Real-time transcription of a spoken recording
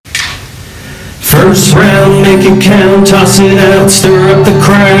First round, make it count, toss it out, stir up the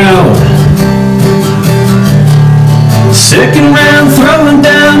crowd. Second round, throwing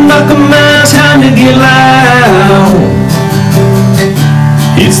down, knock 'em out, time to get loud.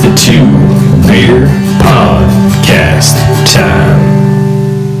 It's the Two Beer Podcast time.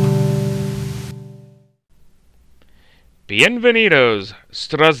 Bienvenidos,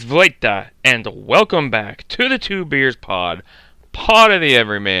 Strasvita, and welcome back to the Two Beers Pod of the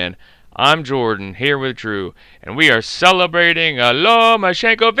Everyman. I'm Jordan, here with Drew, and we are celebrating a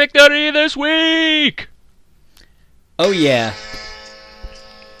Lomachenko victory this week! Oh yeah.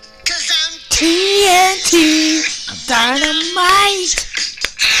 'Cause I'm TNT, I'm dynamite.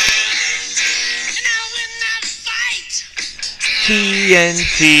 And I win that fight.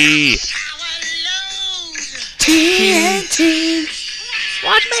 TNT! Power load. TNT.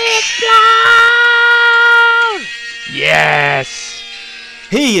 Watch me explode! Yes!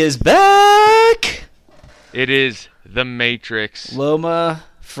 He is back. It is The Matrix. Loma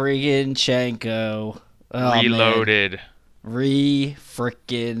friggin' Chanko. Oh, Reloaded.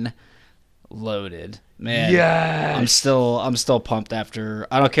 Re-frickin' loaded. Man. Yes! I'm still pumped after.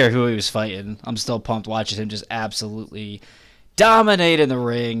 I don't care who he was fighting. I'm still pumped watching him just absolutely dominate in the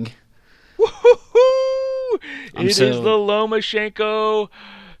ring. Woohoo! Is the Lomachenko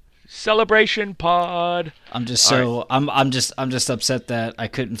celebration pod. I'm just upset that I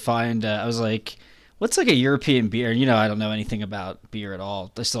couldn't find. I was like, what's like a European beer? You know, I don't know anything about beer at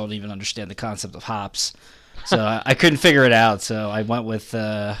all. I still don't even understand the concept of hops. So I couldn't figure it out. So I went with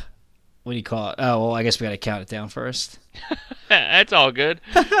what do you call it? Oh, well, I guess we got to count it down first. That's all good.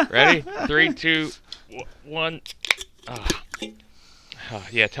 Ready? 3, 2, 1.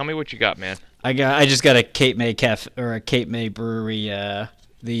 Yeah, tell me what you got, man. I just got a Cape May or a Cape May brewery.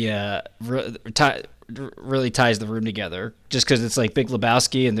 Really ties the room together, just because it's like Big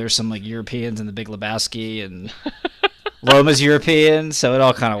Lebowski, and there's some like Europeans in the Big Lebowski, and Loma's European, so it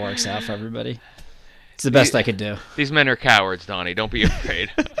all kind of works out for everybody. It's the best I could do. These men are cowards, Donnie. Don't be afraid.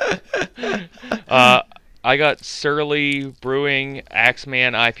 I got Surly Brewing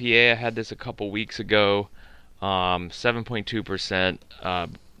Axeman IPA. I had this a couple weeks ago, 7.2%.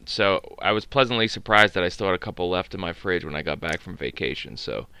 So I was pleasantly surprised that I still had a couple left in my fridge when I got back from vacation.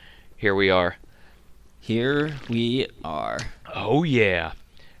 So here we are. Here we are. Oh, yeah.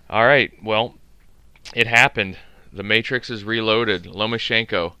 All right. Well, it happened. The Matrix is reloaded.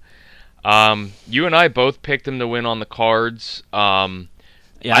 Lomachenko. You and I both picked him to win on the cards. Yeah,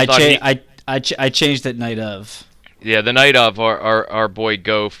 I changed it night of. Yeah, the night of, our boy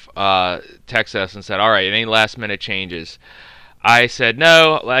Goff texted us and said, all right, any last-minute changes? I said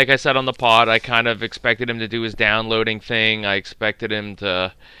no. Like I said on the pod, I kind of expected him to do his downloading thing. I expected him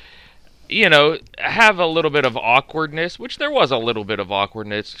to, have a little bit of awkwardness, which there was a little bit of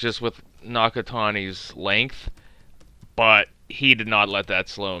awkwardness just with Nakatani's length, but he did not let that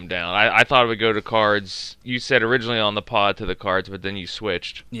slow him down. I thought it would go to cards. You said originally on the pod to the cards, but then you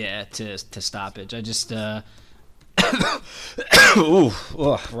switched. Yeah, to stoppage. I just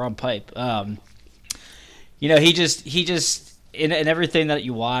wrong pipe. He just in everything that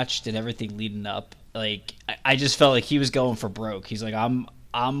you watched and everything leading up, like I just felt like he was going for broke. He's like, I'm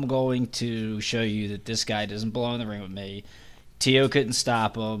going to show you that this guy doesn't belong in the ring with me. Tio couldn't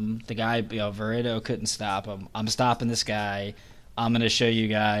stop him. The guy, Veredo couldn't stop him. I'm stopping this guy. I'm going to show you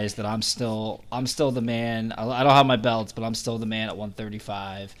guys that I'm still the man. I don't have my belts, but I'm still the man at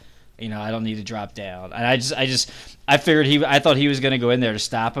 135. I don't need to drop down. And I thought he was going to go in there to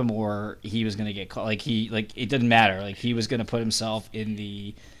stop him, or he was going to get caught. It didn't matter. Like, he was going to put himself in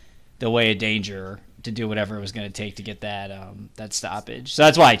the way of danger to do whatever it was going to take to get that stoppage. So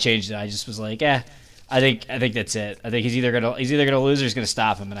that's why I changed it. I just was like, I think that's it. I think he's either gonna lose or he's gonna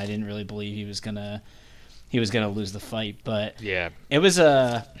stop him, and I didn't really believe he was gonna lose the fight. But yeah, it was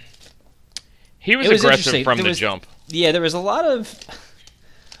he was aggressive from the jump. Yeah, there was a lot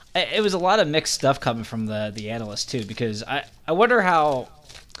of mixed stuff coming from the analysts too, because I wonder how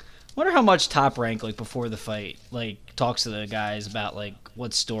much Top Rank, like, before the fight, like, talks to the guys about, like,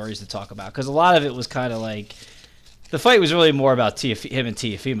 what stories to talk about, because a lot of it was kind of like the fight was really more about him and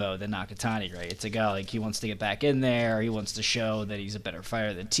Teofimo than Nakatani, right? It's a guy, like, he wants to get back in there, he wants to show that he's a better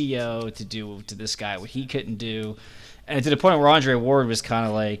fighter than Tio, to do to this guy what he couldn't do, and to the point where Andre Ward was kind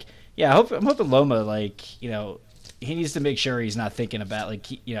of like, yeah, I'm hoping Loma, like, he needs to make sure he's not thinking about, like,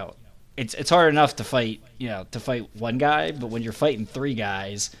 it's hard enough to fight one guy, but when you're fighting three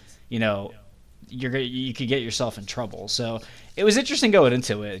guys, you could get yourself in trouble. So it was interesting going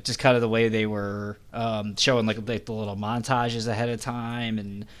into it, just kind of the way they were showing like the little montages ahead of time,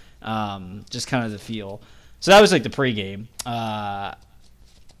 and just kind of the feel. So that was like the pregame.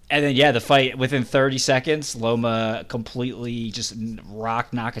 And then, yeah, the fight within 30 seconds, Loma completely just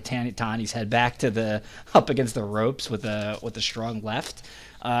rocked Nakatani's head back to the up against the ropes with a strong left,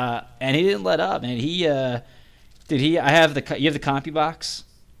 and he didn't let up. And he did he. I have the you have the CompuBox.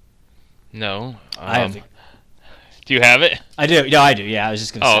 No. I have the, do you have it? I do. No, I do. Yeah, I was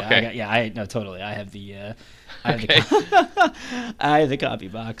just gonna say. Okay. I no, totally. I have the. I have Okay. I have the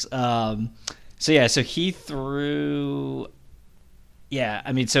CompuBox. So yeah, so he threw. Yeah,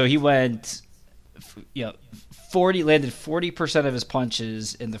 I mean, so he went, landed 40% of his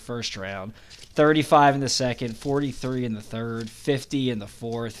punches in the first round, 35 in the second, 43 in the third, 50 in the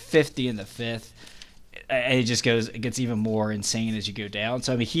fourth, 50 in the fifth. And it just it gets even more insane as you go down.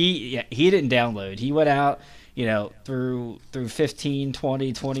 So I mean, he didn't download. He went out, through 15,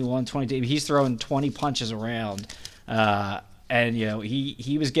 20, 21, 22. He's throwing 20 punches around. And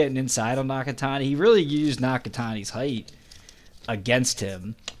he was getting inside on Nakatani. He really used Nakatani's height against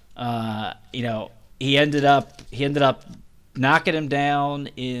him. He ended up knocking him down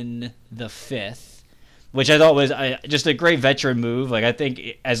in the fifth, which I thought was just a great veteran move. Like, I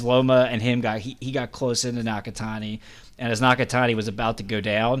think as Loma and him he got close into Nakatani, and as Nakatani was about to go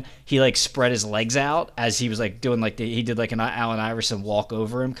down, he like spread his legs out as he was like doing he did like an Allen Iverson walk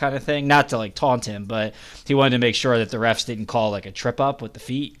over him kind of thing, not to like taunt him, but he wanted to make sure that the refs didn't call like a trip up with the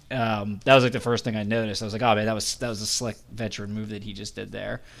feet. That was like the first thing I noticed. I was like, oh man, that was a slick veteran move that he just did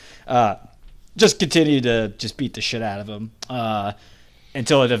there. Just continued to just beat the shit out of him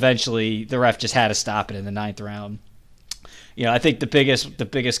until it eventually the ref just had to stop it in the ninth round. I think the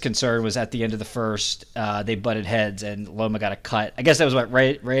biggest concern was at the end of the first. They butted heads and Loma got a cut. I guess that was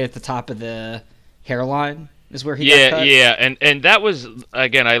right at the top of the hairline is where he got cut. Yeah, and that was,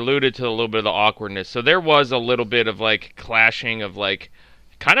 again, I alluded to a little bit of the awkwardness. So there was a little bit of like clashing of like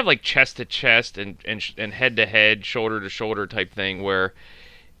kind of like chest to chest and head to head, shoulder to shoulder type thing, where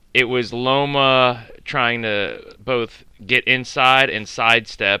it was Loma trying to both get inside and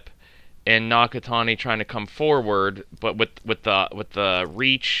sidestep, and Nakatani trying to come forward, but with the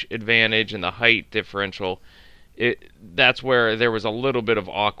reach advantage and the height differential, that's where there was a little bit of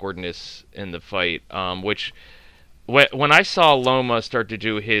awkwardness in the fight. Which when I saw Loma start to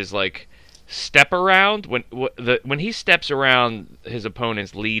do his like step around, when he steps around his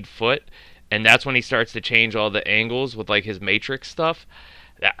opponent's lead foot, and that's when he starts to change all the angles with like his matrix stuff.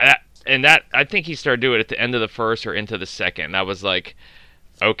 That I think he started doing it at the end of the first or into the second. I was like,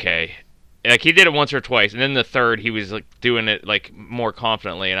 okay. Like, he did it once or twice, and then the third he was like doing it like more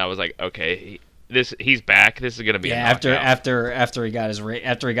confidently, and I was like, okay, he's back. This is gonna be a knockout. after he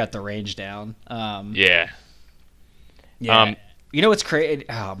got the range down. Yeah. You know what's crazy?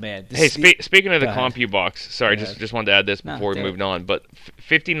 Oh man. Hey, speaking of the Go ahead. CompuBox, sorry, just wanted to add this before we moved on, but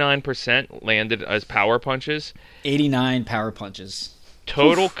 59% landed as power punches. 89 power punches.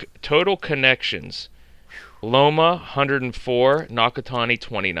 Total connections. Loma 104, Nakatani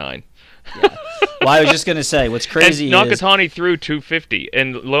 29. Yeah. Well, I was just gonna say, what's crazy and is Nakatani threw 250,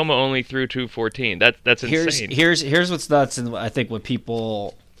 and Loma only threw 214. That's insane. Here's what's nuts, and I think when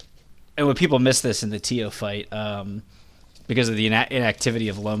people miss this in the Tio fight, because of the inactivity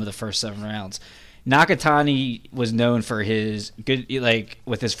of Loma the first 7 rounds. Nakatani was known for his good, like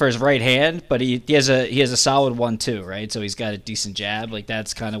with his first right hand, but he has a solid 1-2, right? So he's got a decent jab. Like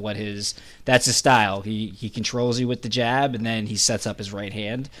that's kind of that's his style. He controls you with the jab, and then he sets up his right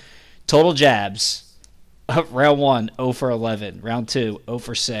hand. Total jabs. Round 1, 0 for 11. Round 2, 0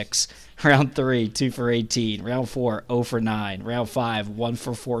 for 6. Round 3, 2 for 18. Round 4, 0 for 9. Round 5, 1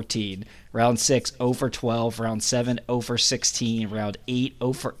 for 14. Round 6, 0 for 12. Round 7, 0 for 16. Round 8,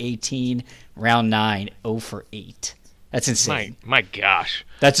 0 for 18. Round 9, 0 for 8. That's insane. My gosh.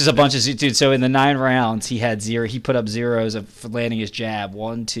 That's just a bunch of dude. So in the 9 rounds, he had 0. He put up zeros for landing his jab.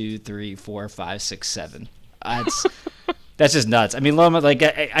 1, 2, 3, 4, 5, 6, 7. That's just nuts. I mean, Loma, like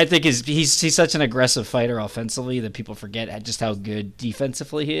I think he's such an aggressive fighter offensively that people forget just how good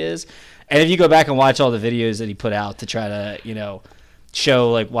defensively he is. And if you go back and watch all the videos that he put out to try to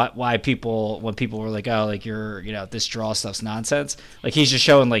show like why people, when people were like, oh, like you're this draw stuff's nonsense, like he's just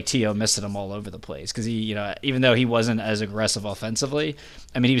showing like Tio missing him all over the place because he even though he wasn't as aggressive offensively,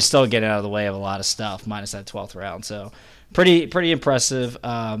 I mean he was still getting out of the way of a lot of stuff minus that 12th round. So pretty impressive.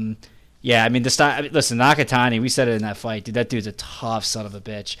 Yeah, I mean, listen, Nakatani, we said it in that fight, dude, that dude's a tough son of a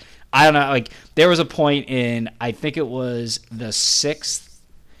bitch. I don't know, like, there was a point in, I think it was the 6th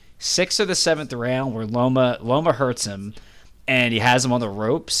or the 7th round where Loma hurts him, and he has him on the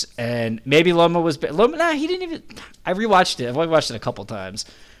ropes, and maybe Loma, he didn't even, I rewatched it, I've only watched it a couple times.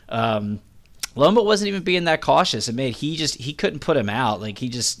 Loma wasn't even being that cautious. I mean, he couldn't put him out. Like he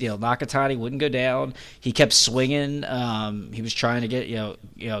just Nakatani wouldn't go down. He kept swinging. He was trying to get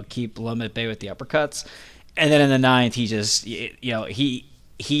keep Loma at bay with the uppercuts, and then in the ninth he just he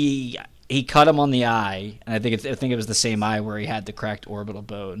cut him on the eye, and I think it was the same eye where he had the cracked orbital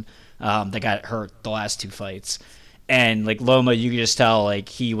bone that got hurt the last two fights. And like Loma, you could just tell like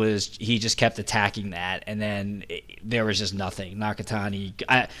he just kept attacking that, and then there was just nothing. Nakatani,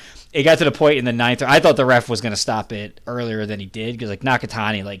 it got to the point in the ninth. I thought the ref was going to stop it earlier than he did because like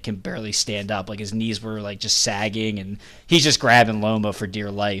Nakatani like can barely stand up, like his knees were like just sagging, and he's just grabbing Loma for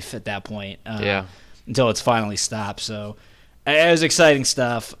dear life at that point. Until it's finally stopped. So it was exciting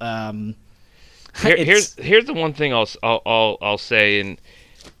stuff. Here's the one thing I'll say, and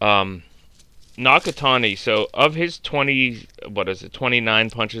Nakatani, so of his 29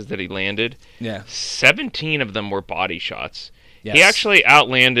 punches that he landed, 17 of them were body shots. Yes. He actually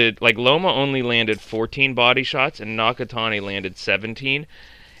outlanded, like Loma only landed 14 body shots and Nakatani landed 17.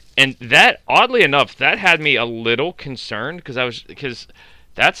 And that, oddly enough, that had me a little concerned because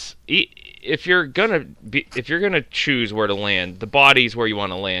that's, if you're gonna choose where to land, the body's where you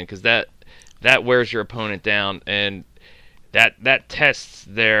want to land, because that wears your opponent down, and that tests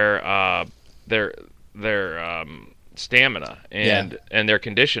their stamina and their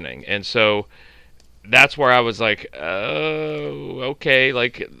conditioning. And so that's where I was like, oh, okay,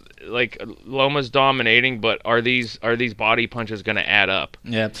 like Loma's dominating, but are these body punches going to add up?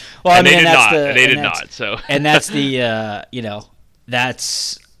 Yeah. Well, and they did not. So and that's the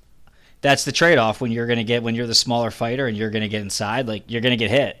that's the trade-off when you're the smaller fighter and you're going to get inside, like you're going to get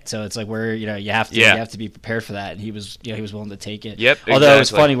hit. So it's like where you have to be prepared for that, and he was willing to take it. Yep. Although exactly. It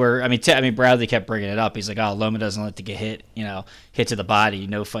was funny where Bradley kept bringing it up. He's like, oh, Loma doesn't like to get hit to the body.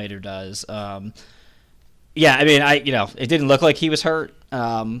 No fighter does. Yeah, I mean, it didn't look like he was hurt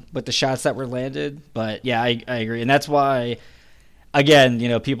with the shots that were landed, but yeah, I agree, and that's why,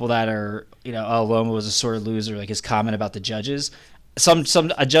 again, people that are, oh, Loma was a sore loser, like his comment about the judges.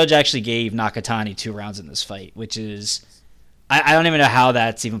 A judge actually gave Nakatani 2 rounds in this fight, which is, I don't even know how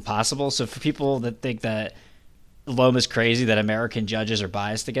that's even possible. So for people that think that Loma's crazy, that American judges are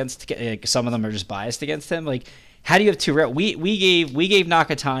biased against, some of them are just biased against him, like, how do you have 2 rounds? We gave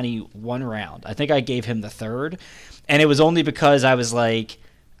Nakatani 1 round. I think I gave him the 3rd, and it was only because I was like,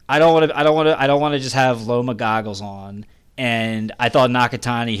 I don't want to just have Loma goggles on. And I thought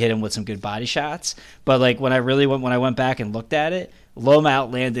Nakatani hit him with some good body shots, but like when I went back and looked at it, Loma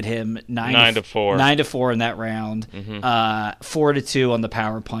outlanded him 9-4 in that round, 4-2 on the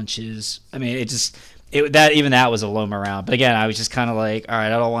power punches. I mean, that was a Loma round. But again, I was just kind of like, all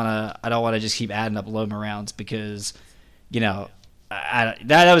right, I don't want to just keep adding up Loma rounds because, that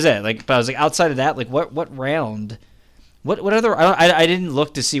was it. Like, but I was like, outside of that, like what round? What other? I didn't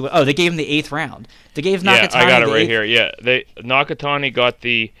look to see what. Oh, they gave him the 8th round. They gave Nakatani. Yeah, I got it right here. Yeah, Nakatani got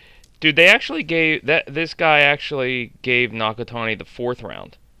the. Dude, they actually gave that. This guy actually gave Nakatani the 4th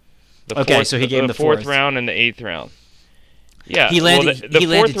round. So he gave him the 4th round and the 8th round. Yeah, he landed. The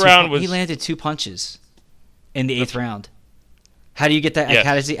 4th round was. He landed 2 punches in the 8th round. How do you get that?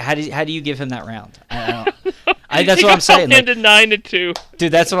 Yes. How do you give him that round? I don't. That's what I'm saying. He landed 9-2.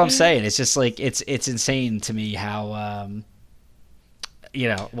 Dude, that's what I'm saying. It's just like it's insane to me how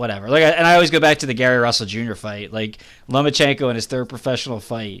whatever. Like, and I always go back to the Gary Russell Jr. fight. Like Lomachenko in his 3rd professional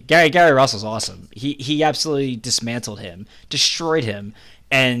fight. Gary Russell's awesome. He absolutely dismantled him, destroyed him,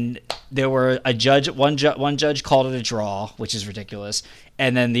 and there were one judge called it a draw, which is ridiculous,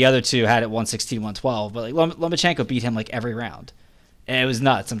 and then the other 2 had it 116-112. But like Lomachenko beat him like every round. And it was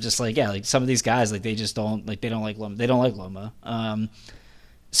nuts. I'm just like, yeah, like some of these guys, like they just don't like, they don't like Loma. They don't like Loma.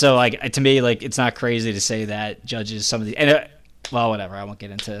 So like to me, like it's not crazy to say that judges some of the well, whatever. I won't get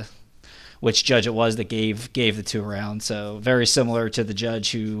into which judge it was that gave the 2 rounds. So very similar to the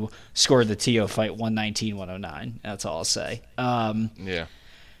judge who scored the Tio fight 119-109. That's all I'll say.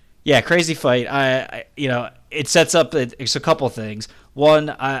 Yeah, crazy fight. It sets up. It's a couple things.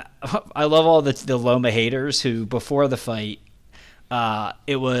 One, I love all the Loma haters who before the fight.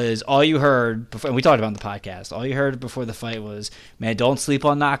 It was all you heard before, and we talked about it on the podcast. All you heard before the fight was, "Man, don't sleep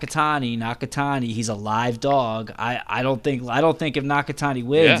on Nakatani. Nakatani, he's a live dog. I don't think if Nakatani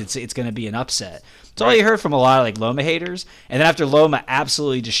wins, it's going to be an upset." It's all you heard from a lot of like Loma haters. And then after Loma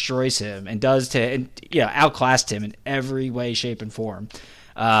absolutely destroys him and outclassed him in every way, shape, and form.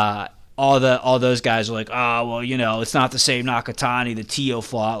 All all those guys are like, oh well, it's not the same Nakatani that Tio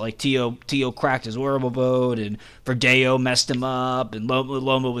fought. Like Tio cracked his orbital and Verdeo messed him up, and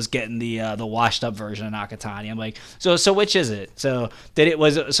Loma was getting the washed up version of Nakatani. I'm like, so which is it? So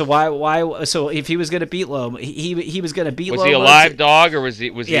why so if he was gonna beat Loma, he was gonna beat Loma. Was he a live dog or was he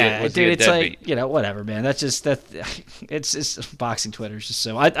dude, he a it's deadbeat? like whatever, man. That's just it's boxing Twitter's just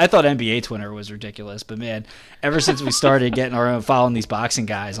so. I thought NBA Twitter was ridiculous, but man, ever since we started getting our own following these boxing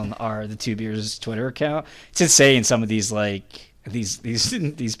guys on the Two Beers Twitter account, it's insane. Some of these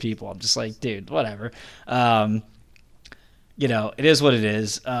these people, I'm just like, dude, whatever. It is what it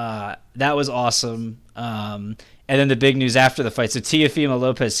is. That was awesome. And then the big news after the fight. So Teofimo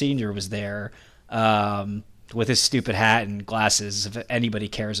Lopez Sr. was there with his stupid hat and glasses, if anybody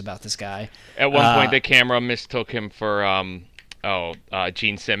cares about this guy. At one point, the camera mistook him for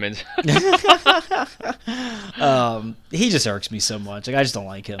Gene Simmons. He just irks me so much. Like, I just don't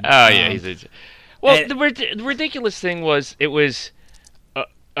like him. Oh yeah, the ridiculous thing was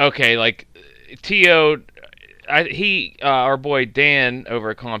okay. Like Tio, our boy Dan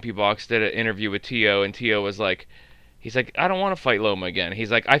over at CompuBox did an interview with Tio, and Tio was like, he's like, I don't want to fight Loma again. He's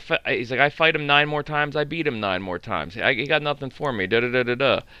like, I fight him 9 more times. I beat him 9 more times. He got nothing for me.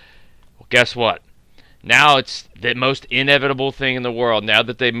 Well, guess what? Now it's the most inevitable thing in the world. Now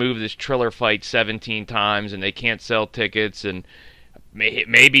that they moved this Triller fight 17 times and they can't sell tickets, and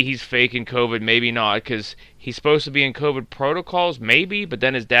maybe he's faking COVID, maybe not, because he's supposed to be in COVID protocols, maybe, but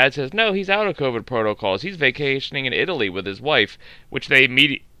then his dad says, no, he's out of COVID protocols. He's vacationing in Italy with his wife, which they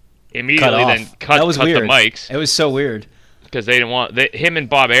immediately then cut the mics. It was so weird. Because they didn't want him and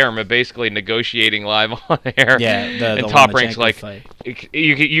Bob Arum are basically negotiating live on air. Yeah, and Top Rank's like fight.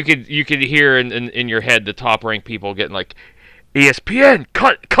 you could hear in your head the Top Rank people getting like, ESPN,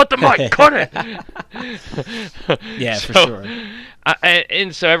 cut the mic, cut it. Yeah, for sure.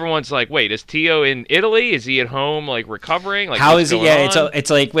 And so everyone's like, wait, is Tio in Italy? Is he at home like recovering? Like, how is he? Yeah, on? it's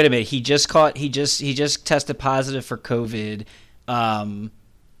like, wait a minute, he just tested positive for COVID. What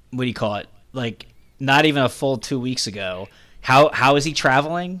do you call it? Like, not even a full 2 weeks ago. How is he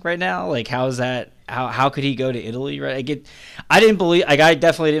traveling right now? Like, how is that? How could he go to Italy? Right? I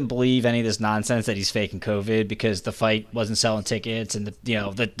definitely didn't believe any of this nonsense that he's faking COVID, because the fight wasn't selling tickets, and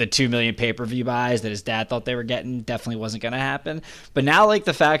the 2 million pay-per-view buys that his dad thought they were getting definitely wasn't going to happen. But now, like,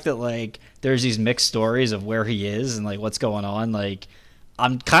 the fact that like there's these mixed stories of where he is and like what's going on, like,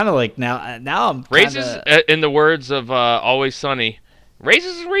 I'm kind of like now I'm raises, in the words of Always Sunny,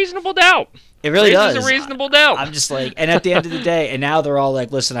 raises a reasonable doubt. It really does. It's a reasonable doubt. I'm just like, and at the end of the day, and now they're all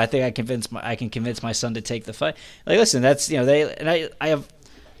like, listen, I think I can convince my son to take the fight. Like, listen, that's I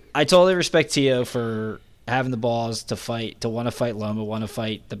totally respect Tio for having the balls to fight, to want to fight Loma, want to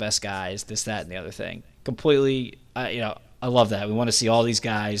fight the best guys, this, that, and the other thing. Completely, I love that. We want to see all these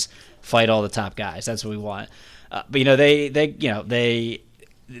guys fight all the top guys. That's what we want. But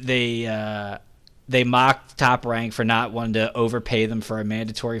they mocked Top Rank for not wanting to overpay them for a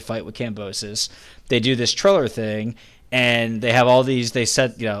mandatory fight with Kambosos. They do this Triller thing, and they have all these. They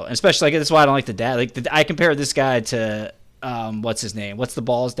said, especially like, that's why I don't like the dad. Like, I compare this guy to what's his name? What's the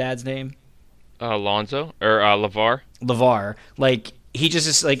ball's dad's name? Alonzo or LeVar. LeVar. Like, he just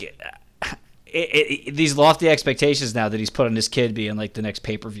is like. These lofty expectations now that he's put on this kid being like the next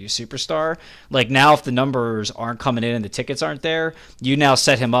pay-per-view superstar. Like, now if the numbers aren't coming in and the tickets aren't there, you now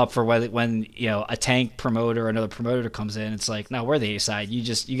set him up for when a tank promoter or another promoter comes in. It's like, no, we're the A side.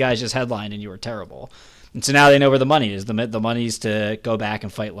 You guys just headlined and you were terrible. And so now they know where the money is. The money's to go back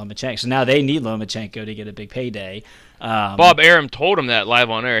and fight Lomachenko. So now they need Lomachenko to get a big payday. Bob Arum told him that live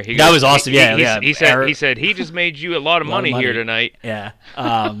on air. That was awesome. He said he just made you a lot of money here tonight. Yeah.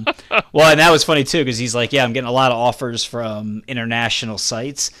 Well, and that was funny too, because he's like, I'm getting a lot of offers from international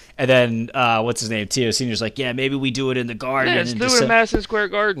sites. And then what's his name? Tio Senior's like, maybe we do it in the Garden. Yeah, let's do it in Madison Square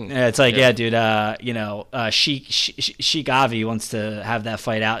Garden. Yeah, it's like, dude. Sheik Avi wants to have that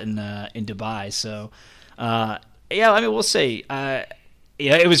fight out in Dubai. So. We'll see.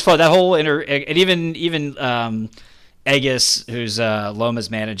 It was fun. That whole and even Agus, who's Loma's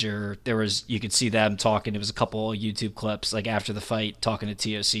manager, you could see them talking. There was a couple YouTube clips like after the fight talking to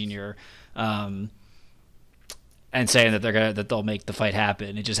Tio Senior, and saying that they'll make the fight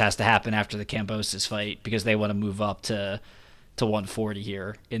happen. It just has to happen after the Kambosos fight, because they want to move up to 140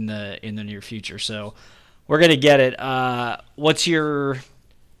 here in the near future. So we're gonna get it. What's your?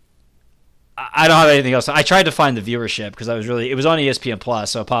 I don't have anything else. I tried to find the viewership because it was on ESPN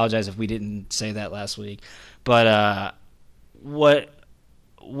Plus, so I apologize if we didn't say that last week. But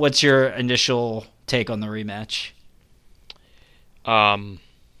what's your initial take on the rematch?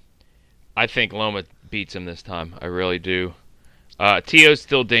 I think Loma beats him this time. I really do. Tio's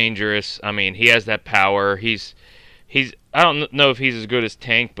still dangerous. I mean, he has that power. He's I don't know if he's as good as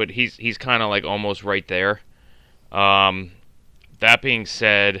Tank, but he's kind of like almost right there. That being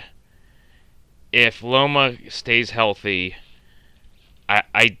said, if Loma stays healthy,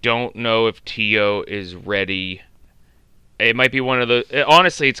 I don't know if Tio is ready. It might be one of the.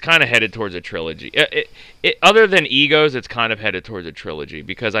 Honestly, it's kind of headed towards a trilogy. Other than egos, it's kind of headed towards a trilogy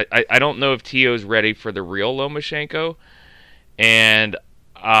because I don't know if Tio's ready for the real Lomachenko, and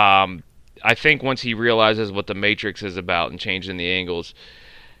I think once he realizes what the Matrix is about and changing the angles,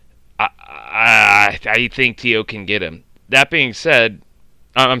 I think Tio can get him. That being said,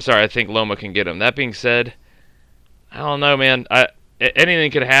 I'm sorry, I think Loma can get him. That being said, I don't know, man. Anything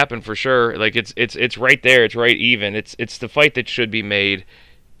could happen for sure. Like it's right there. It's right even. It's the fight that should be made,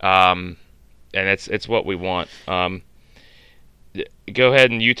 and it's what we want. Go ahead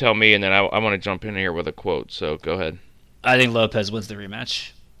and you tell me, and then I want to jump in here with a quote. So go ahead. I think Lopez wins the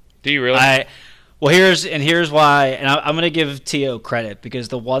rematch. Do you really? Here's why, and I'm going to give Tio credit because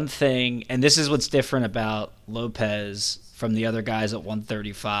the one thing, and this is what's different about Lopez from the other guys at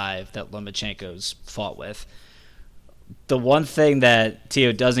 135 that Lomachenko's fought with. The one thing that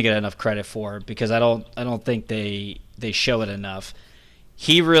Tio doesn't get enough credit for, because I don't think they show it enough.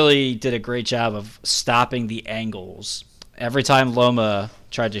 He really did a great job of stopping the angles. Every time Loma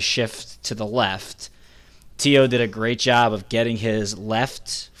tried to shift to the left, Tio did a great job of getting his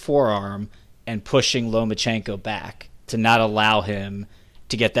left forearm and pushing Lomachenko back to not allow him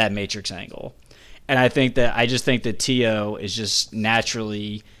to get that matrix angle. And I just think that Tio is just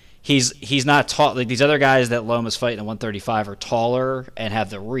naturally he's not tall like these other guys that Loma's fighting at 135 are taller and have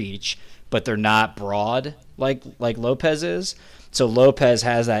the reach, but they're not broad like Lopez is. So Lopez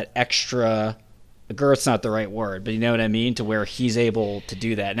has that extra girth's not the right word, but you know what I mean, to where he's able to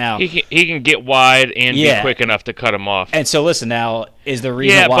do that. Now he can get wide and be quick enough to cut him off. And so listen, now is the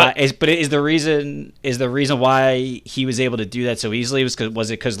reason why he was able to do that so easily was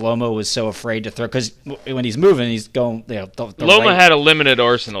it because Loma was so afraid to throw, because when he's moving he's going, you know, Loma had a limited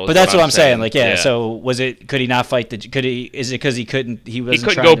arsenal, but that's what I'm saying. Like so could he not fight is it because he couldn't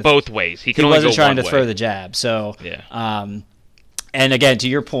go both ways. He wasn't trying to throw the jab. So and again, to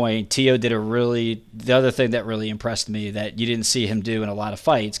your point, Tio did the other thing that really impressed me that you didn't see him do in a lot of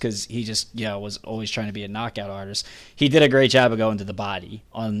fights, because he just, was always trying to be a knockout artist. He did a great job of going to the body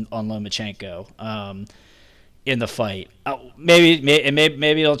on Lomachenko in the fight.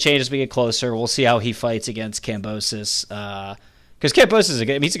 Maybe it'll change as we get closer. We'll see how he fights against Kambosos. Because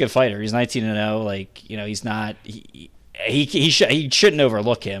Kambosos he's a good fighter. He's 19-0. Like, he's not. He shouldn't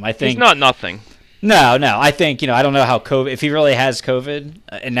overlook him. I think he's not nothing. No. I think, I don't know how COVID, if he really has COVID,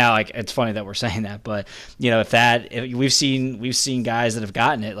 and now it's funny that we're saying that, but if we've seen guys that have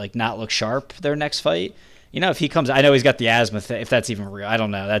gotten it like not look sharp their next fight. If he comes, I know he's got the asthma if that's even real. I don't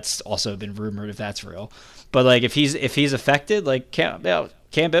know. That's also been rumored if that's real. But like if he's affected, like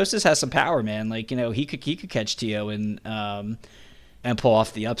Kambosos has some power, man. Like, he could catch Tio and pull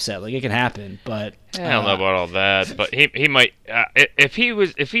off the upset. Like, it can happen, but I don't know about all that. But he might if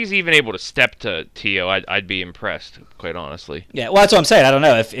he's even able to step to Tio, I'd be impressed, quite honestly. Yeah, well, that's what I'm saying. I don't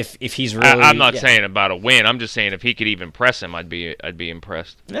know if he's really. I'm not saying about a win. I'm just saying if he could even press him, I'd be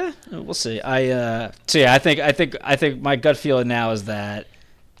impressed. Yeah, we'll see. I think my gut feeling now is that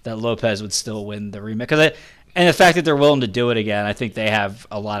Lopez would still win the rematch, and the fact that they're willing to do it again, I think they have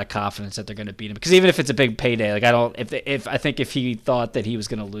a lot of confidence that they're going to beat him. Because even if it's a big payday, like if he thought that he was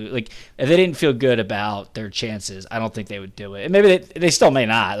going to lose, like if they didn't feel good about their chances, I don't think they would do it. And maybe they still may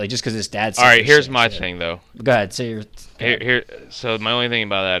not, like just because his dad's. All right, here's my thing though. Go ahead, say your. Here. So my only thing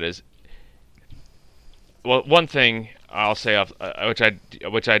about that is, well, one thing I'll say off,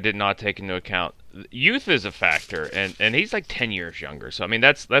 which I did not take into account. Youth is a factor, and he's like 10 years younger. So I mean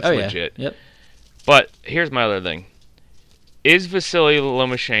that's legit. Yeah. Yep. But here's my other thing. Is Vasily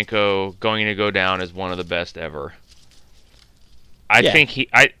Lomachenko going to go down as one of the best ever? I think he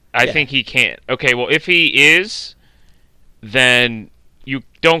can't. Okay, well, if he is, then you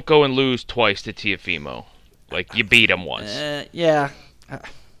don't go and lose twice to Teofimo. Like, you beat him once. Yeah.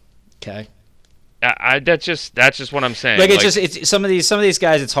 Okay. That's just what I'm saying. Like it's some of these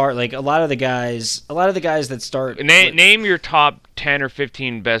guys. It's hard. Like a lot of the guys that start. Name your top 10 or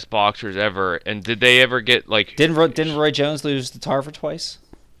 15 best boxers ever, and did they ever get like? Didn't Roy Jones lose to Tarver twice?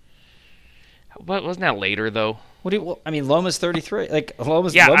 What wasn't that later though? Loma's 33. Like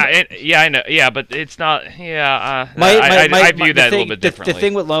Loma's. Yeah, I know. Yeah, but it's not. Yeah, I view that a little bit differently. The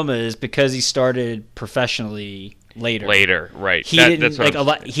thing with Loma is because he started professionally later. Right? He That's didn't what like I'm a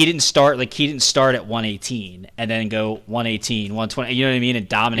lot. He didn't start at 118 and then go 118, 120. You know what I mean? And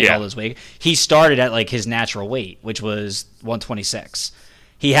dominate Yeah. all those weight. He started at like his natural weight, which was 126.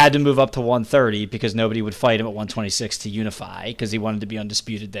 He had to move up to 130 because nobody would fight him at 126 to unify because he wanted to be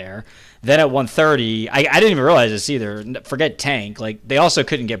undisputed there. Then at 130, I didn't even realize this either. Forget Tank. Like they also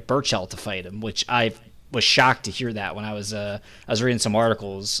couldn't get Burchell to fight him, which I was shocked to hear that when I was reading some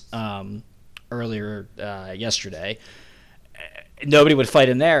articles earlier yesterday. Nobody would fight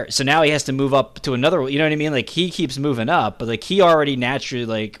him there, so now he has to move up to another. You know what I mean? Like he keeps moving up, but like he already naturally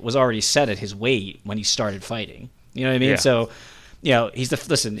like was already set at his weight when he started fighting. You know what I mean? Yeah. So, he's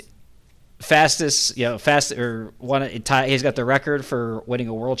fastest. He's got the record for winning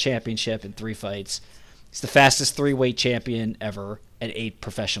a world championship in 3 fights. He's the fastest 3-weight champion ever at 8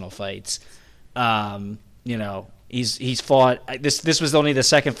 professional fights. He's fought. This was only the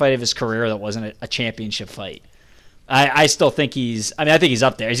second fight of his career that wasn't a championship fight. I still think he's. I mean, I think he's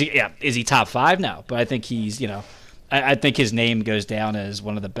up there. Is he top 5? No, but I think he's. I think his name goes down as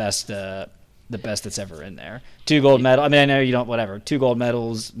one of the best that's ever in there. 2 gold medals. I mean, I know you don't. Whatever. 2 gold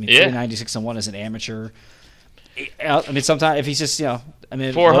medals. I mean, 396-1 as an amateur. I mean, sometimes if he's just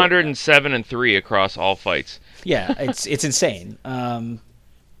 407-3 across all fights. Yeah, it's insane.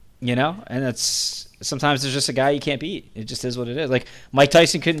 And that's sometimes there's just a guy you can't beat. It just is what it is. Like Mike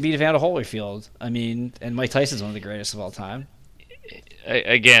Tyson couldn't beat Evander Holyfield. I mean, and Mike Tyson's one of the greatest of all time.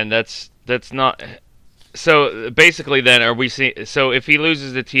 Again, that's not. So basically, then are we seeing? So if he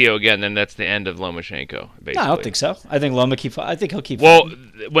loses to Tio again, then that's the end of Lomachenko. Basically. No, I don't think so. I think I think he'll keep. Well,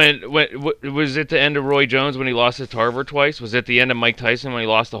 fighting. when was it the end of Roy Jones when he lost to Tarver twice? Was it the end of Mike Tyson when he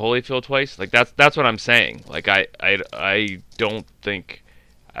lost to Holyfield twice? Like that's what I'm saying. Like I don't think.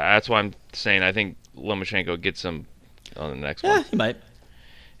 That's why I'm saying I think Lomachenko gets him on the next one. Yeah, he might.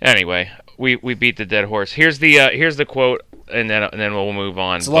 Anyway, we beat the dead horse. Here's the quote, and then we'll move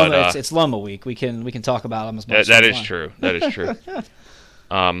on. It's Loma, it's Loma week. We can talk about him as much. That as is true. That is true.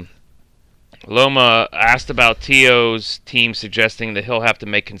 Loma asked about Tio's team suggesting that he'll have to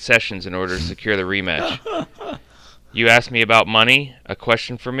make concessions in order to secure the rematch. You asked me about money. A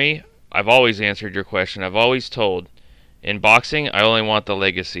question for me. I've always answered your question. I've always told. In boxing, I only want the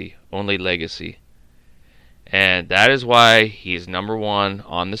legacy. Only legacy. And that is why he's number 1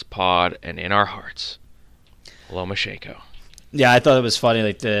 on this pod and in our hearts. Lomachenko. Yeah, I thought it was funny.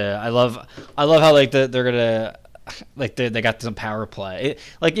 Like I love how like they're gonna like they got some power play.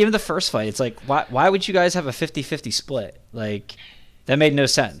 Like even the first fight, it's like why would you guys have a 50-50 split? Like that made no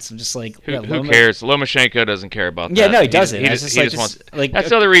sense. I'm just like who cares? Lomachenko doesn't care about that. Yeah, no, he doesn't. He just wants. That's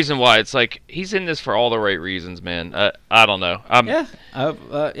the other reason why. It's like he's in this for all the right reasons, man. I don't know.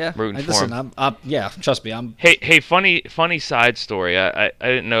 Rooting for him. Trust me. I'm. Hey, funny side story. I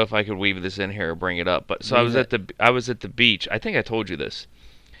didn't know if I could weave this in here or bring it up, but so I was at the beach. I think I told you this,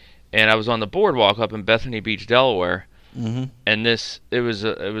 and I was on the boardwalk up in Bethany Beach, Delaware. Mm-hmm. And it was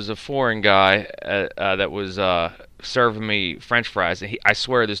a foreign guy that was serving me French fries, and I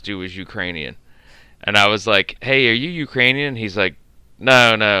swear this dude was Ukrainian, and I was like, "Hey, are you Ukrainian?" He's like,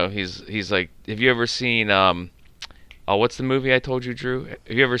 "No." He's like, "Have you ever seen what's the movie I told you, Drew? Have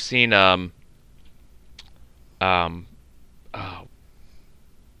you ever seen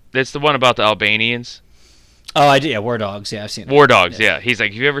it's the one about the Albanians." Oh, I did. Yeah, War Dogs. Yeah, I've seen it. War Dogs. Yeah. He's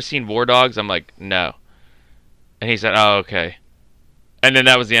like, "Have you ever seen War Dogs?" I'm like, "No." And he said, "Oh, okay." And then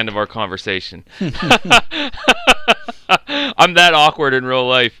that was the end of our conversation. I'm that awkward in real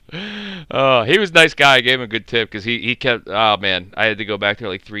life. He was a nice guy. I gave him a good tip because he kept. Oh man, I had to go back there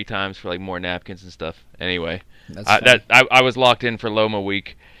like 3 times for like more napkins and stuff. Anyway, I was locked in for Loma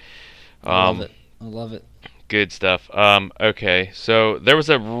week. I love it. Good stuff. Okay, so there was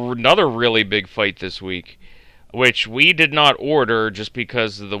another really big fight this week, which we did not order just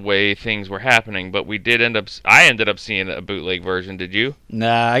because of the way things were happening, but I ended up seeing a bootleg version. Did you?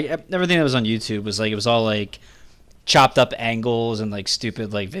 Nah, everything that was on YouTube was like, it was all like chopped up angles and like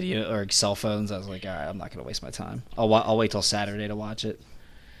stupid like video or cell phones. I was like, all right, I'm not gonna waste my time. I'll wait till Saturday to watch it.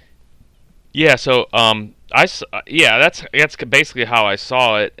 Yeah. So that's basically how I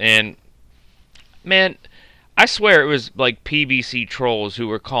saw it, and man, I swear it was like PBC trolls who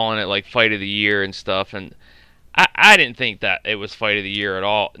were calling it like Fight of the Year and stuff, and I didn't think that it was Fight of the Year at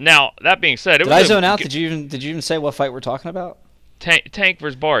all. Now, that being said, did I zone out? Did you even say what fight we're talking about? Tank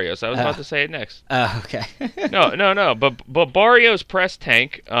versus Barrios. I was about to say it next. Okay. No. But Barrios pressed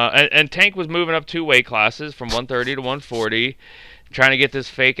Tank, and Tank was moving up 2 weight classes from 130 to 140, trying to get this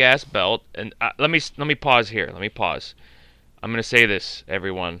fake ass belt. And let me pause here. Let me pause. I'm gonna say this,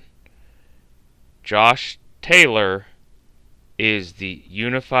 everyone. Josh Taylor is the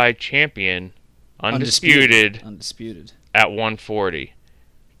unified champion undisputed Undisputed. at 140.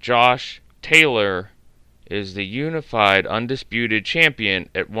 Josh Taylor is the unified undisputed champion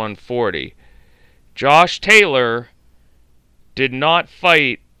at 140. Josh Taylor did not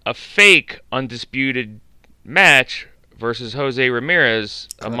fight a fake undisputed match versus Jose Ramirez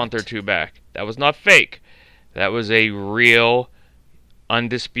a month or two back. That was not fake. That was a real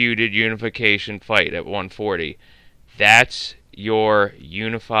undisputed unification fight at 140. That's your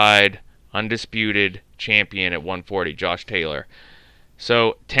unified undisputed champion at 140, Josh Taylor.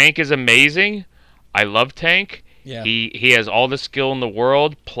 So Tank is amazing. I love Tank. Yeah. He has all the skill in the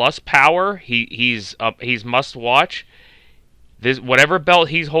world plus power. He's must watch. This whatever belt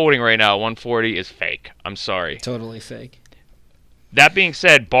he's holding right now at 140 is fake. I'm sorry. Totally fake. That being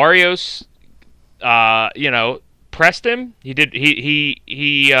said, Barrios, pressed him. He did. He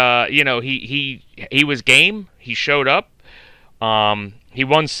was game. He showed up. He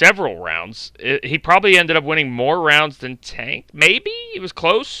won several rounds. He probably ended up winning more rounds than Tank. Maybe it was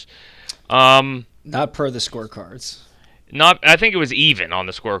close. Not per the scorecards. I think it was even on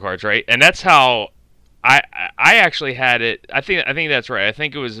the scorecards, right? And that's how I actually had it. I think that's right. I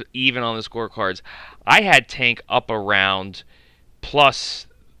think it was even on the scorecards. I had Tank up around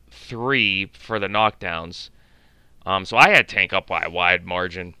 +3 for the knockdowns. So I had Tank up by a wide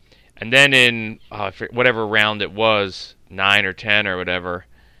margin. And then in whatever round it was, 9 or 10 or whatever,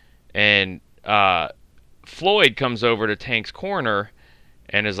 and Floyd comes over to Tank's corner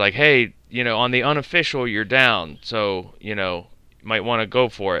and is like, hey, on the unofficial, you're down, so, you might want to go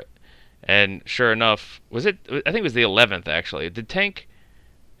for it. And sure enough, I think it was the 11th, actually.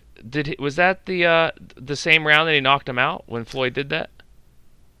 Was that the same round that he knocked him out when Floyd did that?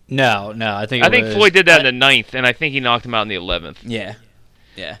 No, I think Floyd did that in the 9th, and I think he knocked him out in the 11th. Yeah.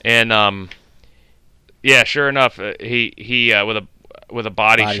 And sure enough, he with a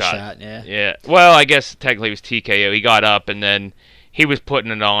body shot. Yeah. Well, I guess technically it was TKO. He got up and then he was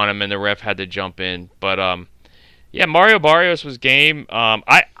putting it on him, and the ref had to jump in. But Mario Barrios was game.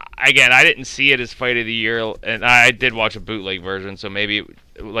 I didn't see it as fight of the year, and I did watch a bootleg version. So maybe,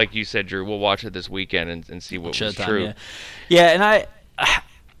 like you said, Drew, we'll watch it this weekend and see what was true. Yeah,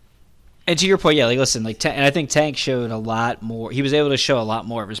 and to your point, listen, and I think Tank showed a lot more. He was able to show a lot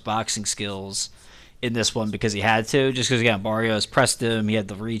more of his boxing skills in this one because he had to. Just because again, Barrios pressed him, he had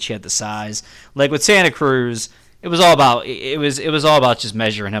the reach, he had the size. Like with Santa Cruz, it was all about just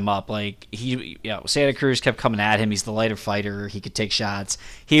measuring him up. Like Santa Cruz kept coming at him. He's the lighter fighter. He could take shots.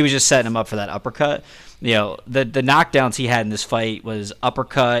 He was just setting him up for that uppercut. The knockdowns he had in this fight was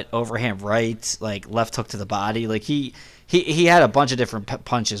uppercut, overhand right, like left hook to the body. Like he had a bunch of different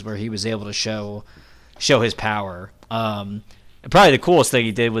punches where he was able to show his power. And probably the coolest thing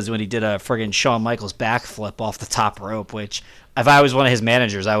he did was when he did a friggin' Shawn Michaels backflip off the top rope, which if I was one of his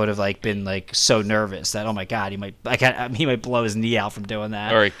managers, I would have been so nervous that, oh my God, he might blow his knee out from doing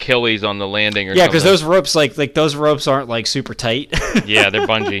that. Or Achilles on the landing or something. Yeah, because those ropes aren't super tight. Yeah, they're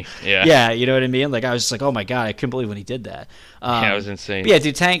bungee. Yeah. Yeah, you know what I mean? I was just like, oh my God, I couldn't believe when he did that. Yeah, it was insane. Yeah,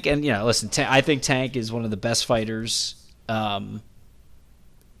 dude, Tank, and listen, I think Tank is one of the best fighters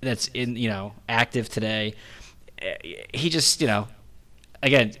that's in active today. He just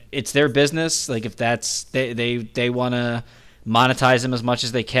again, it's their business. Like if that's they want to monetize him as much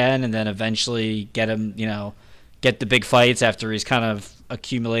as they can, and then eventually get him get the big fights after he's kind of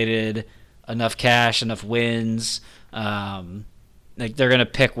accumulated enough cash, enough wins. They're gonna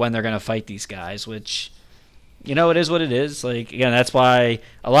pick when they're gonna fight these guys, which it is what it is. Like again, that's why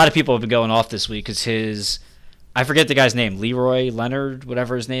a lot of people have been going off this week because I forget the guy's name, Leroy Leonard,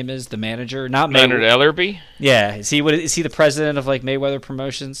 whatever his name is, the manager, not Leonard Ellerby. Yeah, is he the president of Mayweather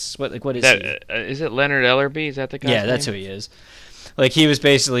Promotions? What is he? Is it Leonard Ellerby? Is that the guy? Yeah, that's who he is. He was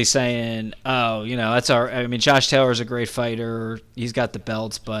basically saying, "Oh, that's Josh Taylor's a great fighter. He's got the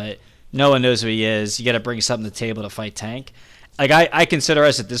belts, but no one knows who he is. You got to bring something to the table to fight Tank." I consider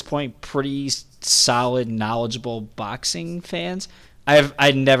us at this point pretty solid, knowledgeable boxing fans.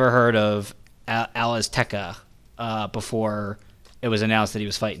 I'd never heard of Azteca before it was announced that he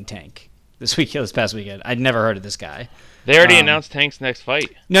was fighting Tank this past weekend. I'd never heard of this guy. They already announced Tank's next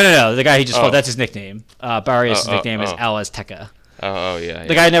fight. No. The guy he just fought, that's his nickname. Barrios' nickname is Al Azteca. Oh, yeah.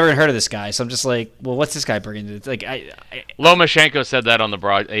 I never even heard of this guy, so I'm just like, well, what's this guy bringing to it? Lomachenko said that on the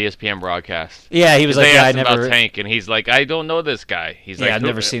ESPN broadcast. Yeah, he was like, I never about Tank, and he's like, I don't know this guy. He's like, I've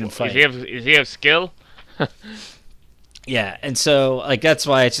never seen him fight. Does he have skill? Yeah, and so that's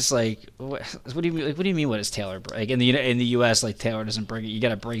why it's just what do you mean? What do you mean? What is Taylor bring? In the U.S., Taylor doesn't bring it. You got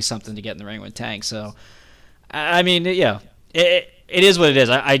to bring something to get in the ring with Tank. So, I mean, yeah, it is what it is.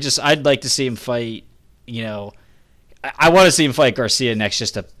 I'd like to see him fight. I want to see him fight Garcia next,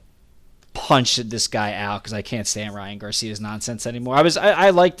 just to punch this guy out because I can't stand Ryan Garcia's nonsense anymore.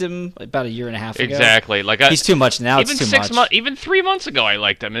 I liked him about a year and a half ago. Exactly. Like He's too much now. Even it's too 6 much. months, even 3 months ago, I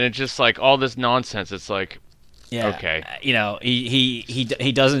liked him, and it's just like all this nonsense. It's like, Yeah. okay. You know,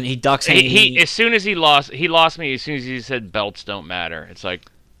 he doesn't, he ducks. He as soon as he lost me. As soon as he said belts don't matter, it's like,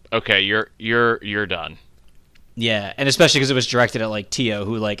 okay, you're done. Yeah, and especially because it was directed at like Tio,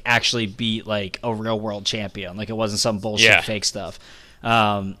 who like actually beat like a real world champion. Like it wasn't some bullshit fake stuff.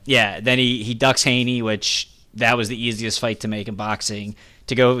 Yeah. Then he ducks Haney, which that was the easiest fight to make in boxing.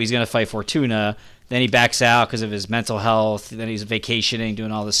 To go, he's gonna fight Fortuna. Then he backs out because of his mental health. Then he's vacationing,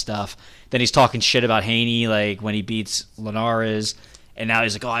 doing all this stuff. Then he's talking shit about Haney, like when he beats Linares. And now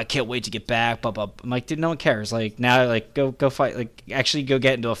he's like, oh, I can't wait to get back. Blah, blah. I'm like, dude, no one cares. Like now, like go fight. Like actually go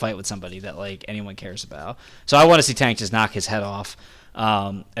get into a fight with somebody that like anyone cares about. So I want to see Tank just knock his head off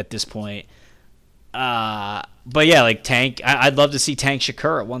at this point. But yeah, like Tank, I'd love to see Tank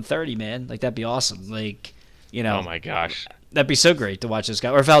Shakur at 130, man. Like that'd be awesome. Like, you know, Oh my gosh. that'd be so great to watch this guy.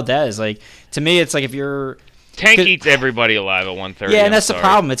 Or Valdez. Like to me, it's like if you're Tank 'cause- eats everybody alive at 130. yeah, and I'm that's the sorry.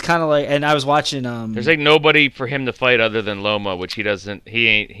 problem. It's kind of like, and I was watching. There's like nobody for him to fight other than Loma, which he doesn't. He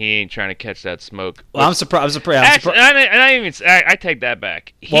ain't trying to catch that smoke. well, I'm surprised. Actually, I take that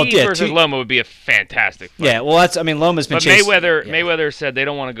back. He Well, yeah, versus Loma would be a fantastic fight. Yeah, well, that's. I mean, Loma's been But chasing. Mayweather yeah. Mayweather said they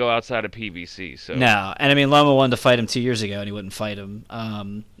don't want to go outside of PBC. So No, and I mean Loma wanted to fight him 2 years ago, and he wouldn't fight him.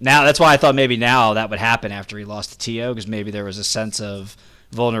 Now that's why I thought maybe now that would happen after he lost to Tio, because maybe there was a sense of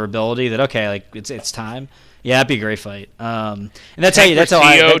vulnerability that okay, like it's time. Yeah, that'd be a great fight. And that's how Tank you. That's versus how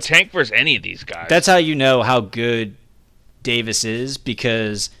I. Tio, That's, Tank versus any of these guys. that's how you know how good Davis is,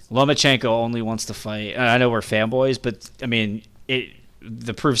 because Lomachenko only wants to fight. And I know we're fanboys, but I mean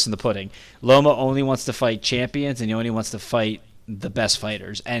the proof's in the pudding. Loma only wants to fight champions, and he only wants to fight the best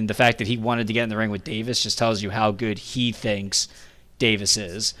fighters. And the fact that he wanted to get in the ring with Davis just tells you how good he thinks Davis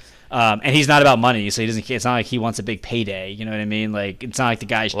is. And he's not about money, so he doesn't. It's not like he wants a big payday. You know what I mean? Like it's not like the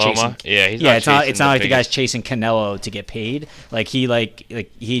guy's Loma? chasing. Yeah, he's yeah. not It's not. chasing It's not the like the guy's biggest. chasing Canelo to get paid. Like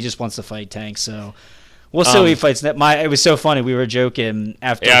he just wants to fight Tank. So we'll see who he fights. It was so funny. We were joking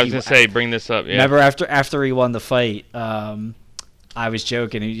after. Yeah, I was gonna say bring this up. Yeah. Remember after he won the fight, I was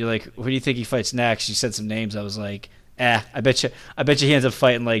joking, and you're like, "Who do you think he fights next?" You said some names. I was like, I bet you he ends up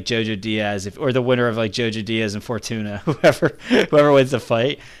fighting like Jojo Diaz, or the winner of like Jojo Diaz and Fortuna, whoever wins the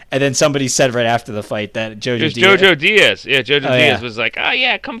fight. And then somebody said right after the fight that It was Diaz. Jojo Diaz. Yeah, Jojo Oh, Diaz yeah. was like, "Oh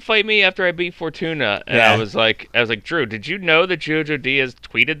yeah, come fight me after I beat Fortuna." And Yeah. I was like, Drew, did you know that Jojo Diaz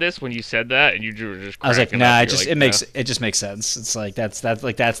tweeted this when you said that? And you were just. I was like, cracking nah, up. it You're just like, it just makes sense. It's like that's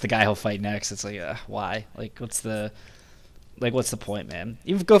the guy he'll fight next. It's like why? Like what's the point, man?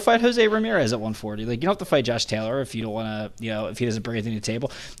 Even go fight Jose Ramirez at 140. Like you don't have to fight Josh Taylor if you don't want to. You know, if he doesn't bring anything to the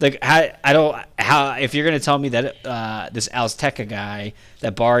table. Like if you're gonna tell me that this Azteca guy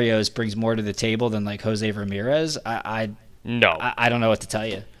that Barrios brings more to the table than like Jose Ramirez, I don't know what to tell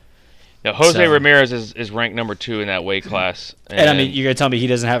you. No, Jose So- Ramirez is ranked number 2 in that weight class. And I mean, you're gonna tell me he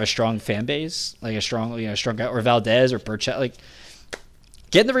doesn't have a strong fan base, like a strong guy, or Valdez or Burchell. Like,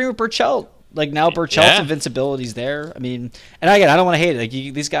 get in the ring with Burchell. Like now, Burchell's Yeah. invincibility's there. I mean, and again, I don't want to hate it. Like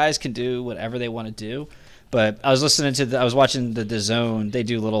these guys can do whatever they want to do. But I was I was watching the DAZN. They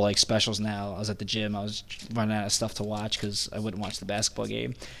do little like specials now. I was at the gym. I was running out of stuff to watch because I wouldn't watch the basketball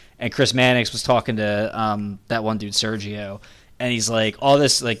game. And Chris Mannix was talking to that one dude Sergio, and he's like, all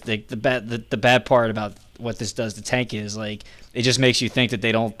this like the bad part about what this does to Tank is like it just makes you think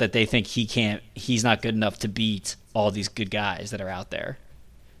that they think he's not good enough to beat all these good guys that are out there,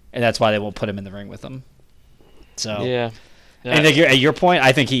 and that's why they won't put him in the ring with them. So yeah. and like, at your point,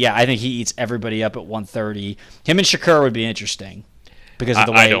 I think he eats everybody up at 130. Him and Shakur would be interesting because of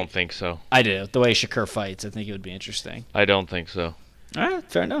the way I don't think so. I do the way Shakur fights. I think it would be interesting. I don't think so. All right,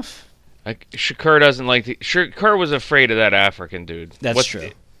 fair enough. Shakur doesn't like Shakur was afraid of that African dude. That's true.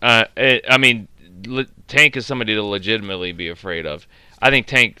 I mean, Tank is somebody to legitimately be afraid of. I think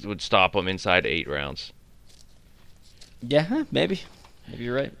Tank would stop him inside 8 rounds. Yeah, maybe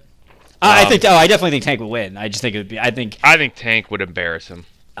you're right. I definitely think Tank would win. I just think it would be. I think Tank would embarrass him.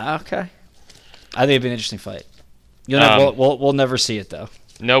 okay. I think it'd be an interesting fight. We'll never see it though.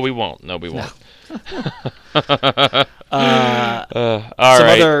 No, we won't. No, we won't.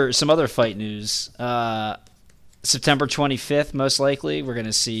 Some other fight news. September 25th, most likely, we're going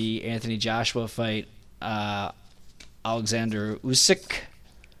to see Anthony Joshua fight Alexander Usyk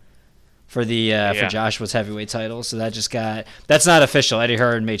for for Joshua's heavyweight title. So that's not official. Eddie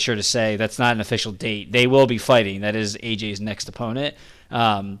Hearn made sure to say that's not an official date. They will be fighting. That is AJ's next opponent.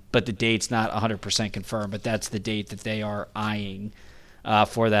 But the date's not 100% confirmed, but that's the date that they are eyeing.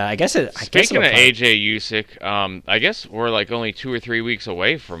 for that. I guess Speaking it'll of probably- AJ Usyk, I guess we're like only 2 or 3 weeks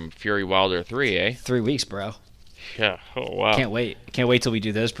away from Fury Wilder 3, eh? 3 weeks, bro. Yeah. Oh wow. Can't wait. Can't wait till we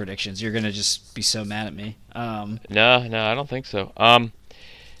do those predictions. You're gonna just be so mad at me. No, I don't think so. And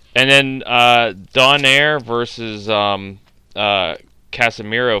then Donaire versus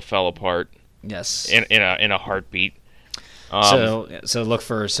Casemiro fell apart Yes. in a heartbeat. So look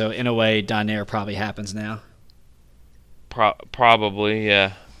for in a way, Donaire probably happens now. Probably,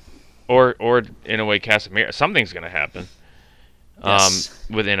 yeah. Or in a way, Casemiro. Something's gonna happen. Yes.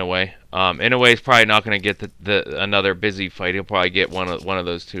 With Inoue. Inoue is probably not going to get the another busy fight. He'll probably get one of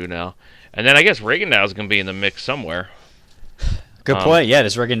those two now. And then I guess Rigondeaux's going to be in the mix somewhere. Good point. Yeah,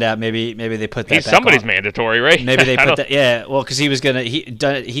 does Rigondeaux maybe they put that He's back somebody's on. mandatory, right? Maybe they I put don't- that. Yeah, well, because he was gonna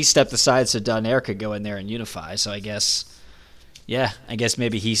he stepped aside so Donaire could go in there and unify. So I guess. Yeah, I guess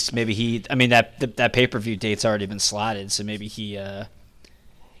maybe he. I mean that pay-per-view date's already been slotted, so maybe he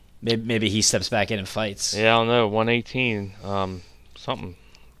maybe he steps back in and fights. Yeah, I don't know. 118, something.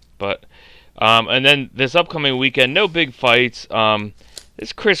 But and then this upcoming weekend, no big fights.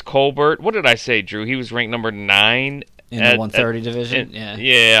 This Chris Colbert. What did I say, Drew? He was ranked number 9 In the 130 division. Yeah.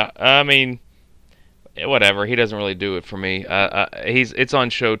 Yeah. I mean, whatever. He doesn't really do it for me. It's on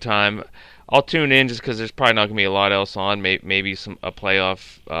Showtime. I'll tune in just because there's probably not going to be a lot else on. Maybe a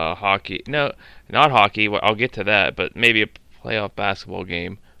playoff hockey. No, not hockey. Well, I'll get to that. But maybe a playoff basketball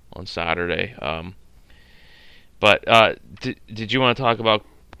game on Saturday. But did you want to talk about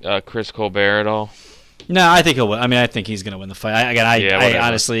Chris Colbert at all? No, I think he'll win. I mean, I think he's going to win the fight. I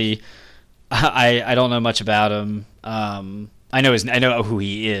honestly, I don't know much about him. I know who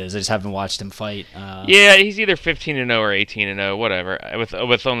he is. I just haven't watched him fight. Yeah, he's either 15-0 or 18-0, whatever.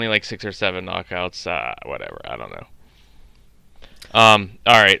 With only like 6 or 7 knockouts, whatever. I don't know. All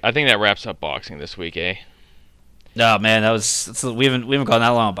right, I think that wraps up boxing this week, eh? No, man, we haven't gone that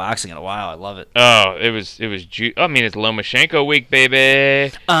long on boxing in a while. I love it. Oh, it was. I mean, it's Lomachenko week,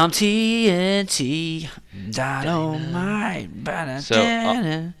 baby. I'm TNT, Dynamite.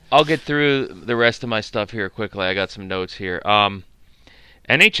 So I'll get through the rest of my stuff here quickly. I got some notes here. NHL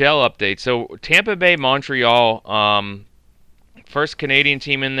update. So Tampa Bay, Montreal. First Canadian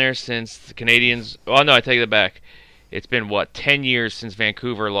team in there since the Canadians. Oh no, I take that back. It's been 10 years since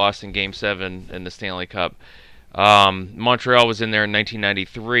Vancouver lost in Game 7 in the Stanley Cup. Montreal was in there in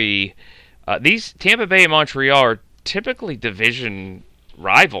 1993. These Tampa Bay and Montreal are typically division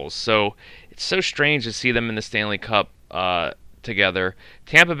rivals, so it's so strange to see them in the Stanley Cup together.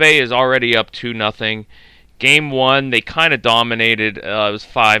 Tampa Bay is already up 2-0. Game 1, they kind of dominated. It was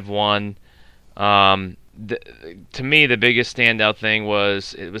 5-1. To me, the biggest standout thing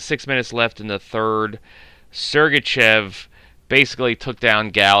was it was 6 minutes left in the third. Sergachev basically took down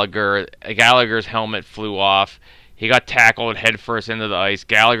Gallagher. Gallagher's helmet flew off. He got tackled headfirst into the ice.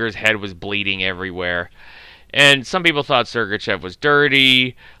 Gallagher's head was bleeding everywhere. And some people thought Sergachev was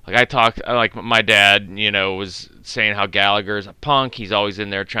dirty. Like my dad, was saying how Gallagher's a punk. He's always in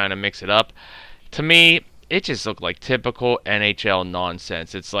there trying to mix it up. To me, it just looked like typical NHL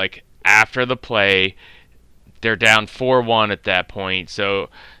nonsense. It's like after the play, they're down 4-1 at that point. So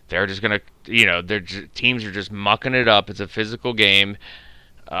they're just going to, teams are just mucking it up. It's a physical game.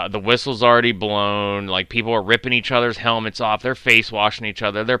 The whistle's already blown. Like, people are ripping each other's helmets off. They're face washing each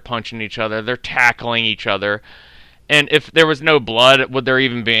other. They're punching each other. They're tackling each other. And if there was no blood, would there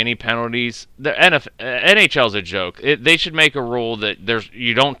even be any penalties? The NHL's a joke. They should make a rule that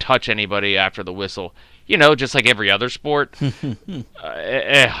you don't touch anybody after the whistle. Just like every other sport.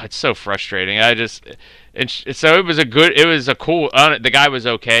 It's so frustrating. So it was a cool. The guy was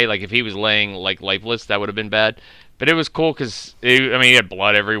okay. Like if he was laying like lifeless, that would have been bad. But it was cool because he had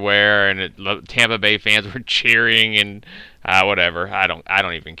blood everywhere, and Tampa Bay fans were cheering and whatever. I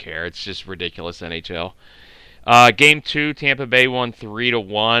don't even care. It's just ridiculous NHL. Game 2, Tampa Bay won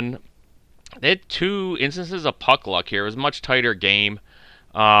 3-1. They had 2 instances of puck luck here. It was a much tighter game.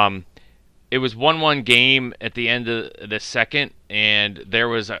 It was 1-1 game at the end of the second, and there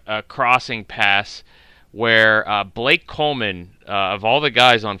was a crossing pass where Blake Coleman, of all the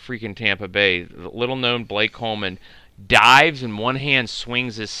guys on freaking Tampa Bay, the little-known Blake Coleman, dives and one hand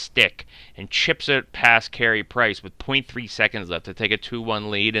swings his stick and chips it past Carey Price with 0.3 seconds left to take a 2-1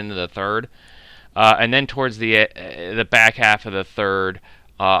 lead into the third. And then towards the back half of the third,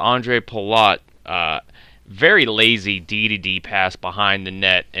 Andre Palat, very lazy D-to-D pass behind the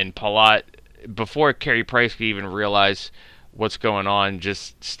net, and Palat, before Carey Price could even realize what's going on,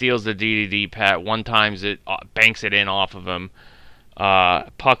 just steals the D-to-D pat, one-times it, banks it in off of him.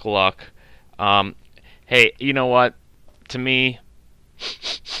 Puck luck. Hey, you know what? To me,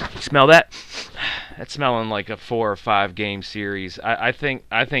 smell that? it's smelling like a 4 or 5 game series. I think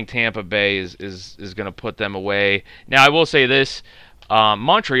Tampa Bay is going to put them away. Now I will say this: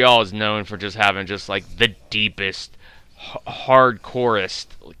 Montreal is known for just having just like the deepest, hardcorest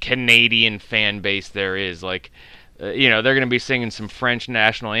Canadian fan base there is. Like, they're going to be singing some French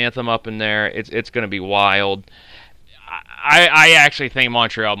national anthem up in there. It's going to be wild. I actually think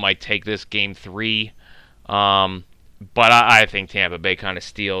Montreal might take this game 3. But I think Tampa Bay kind of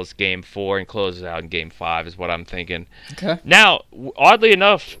steals game 4 and closes out in game 5 is what I'm thinking. Okay. Now, oddly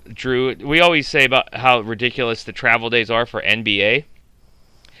enough, Drew, we always say about how ridiculous the travel days are for NBA.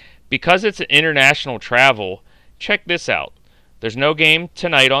 Because it's an international travel, check this out. There's no game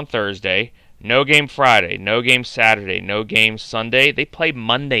tonight on Thursday, no game Friday, no game Saturday, no game Sunday. They play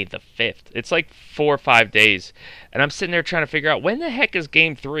Monday the 5th. It's like 4 or 5 days. And I'm sitting there trying to figure out when the heck is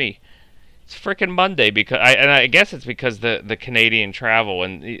game 3? It's freaking Monday because I guess it's because the Canadian travel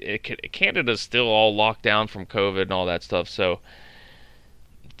and Canada's still all locked down from COVID and all that stuff. So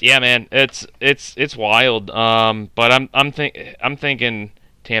yeah, man, it's wild. But I'm thinking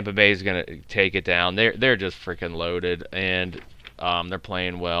Tampa Bay is gonna take it down. They're just freaking loaded and they're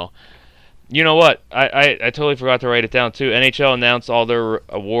playing well. You know what? I totally forgot to write it down too. NHL announced all their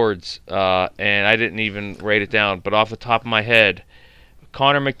awards and I didn't even write it down. But off the top of my head,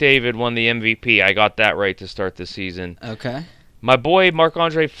 Connor McDavid won the MVP. I got that right to start the season. Okay. My boy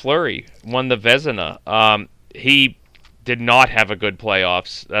Marc-Andre Fleury won the Vezina. He did not have a good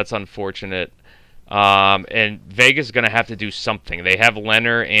playoffs. That's unfortunate. And Vegas is going to have to do something. They have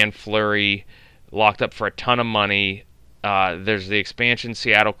Leonard and Fleury locked up for a ton of money. There's the expansion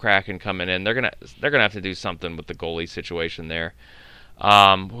Seattle Kraken coming in. They're gonna have to do something with the goalie situation there.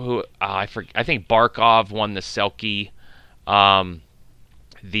 I think Barkov won the Selke.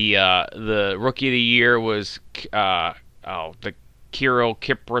 The rookie of the year was the Kirill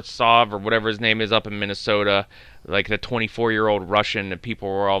Kiprasov or whatever his name is up in Minnesota, like the 24-year-old Russian, and people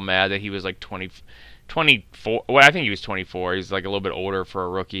were all mad that he was like 24. Well, I think he was 24. He's like a little bit older for a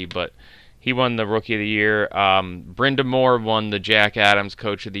rookie, but he won the rookie of the year. Brenda Moore won the Jack Adams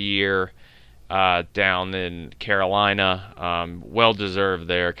Coach of the Year down in Carolina. Well deserved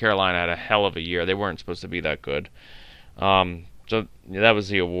there. Carolina had a hell of a year. They weren't supposed to be that good. So that was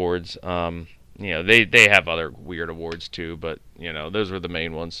the awards. They have other weird awards too, but those were the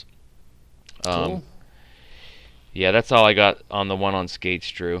main ones. Cool. Yeah, that's all I got on the one on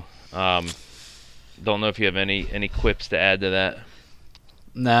skates, Drew. Don't know if you have any quips to add to that.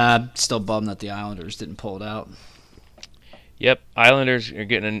 Nah, still bummed that the Islanders didn't pull it out. Yep, Islanders are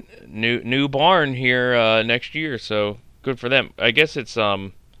getting a new barn here next year, so good for them. I guess it's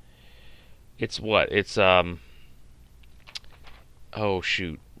what? It's oh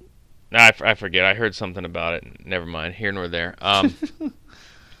shoot. Nah, I forget. I heard something about it. Never mind. Here nor there.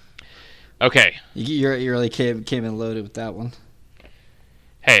 Okay. You really came in loaded with that one.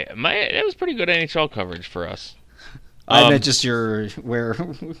 Hey, that was pretty good NHL coverage for us. I meant just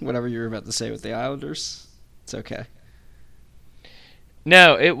whatever you were about to say with the Islanders. It's okay.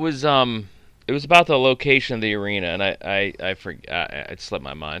 No, it was about the location of the arena, and I forgot. It slipped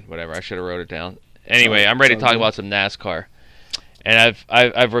my mind. Whatever. I should have wrote it down. Anyway, I'm ready to talk about some NASCAR, and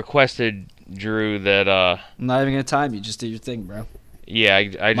I've requested Drew that. I'm not even gonna time you. Just do your thing, bro. Yeah,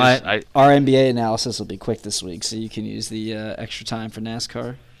 our NBA analysis will be quick this week, so you can use the extra time for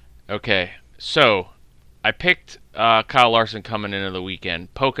NASCAR. Okay, so I picked Kyle Larson coming into the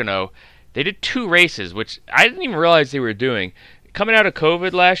weekend. Pocono, they did 2 races, which I didn't even realize they were doing. Coming out of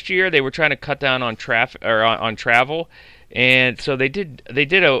COVID last year, they were trying to cut down on traffic or on travel, and so they did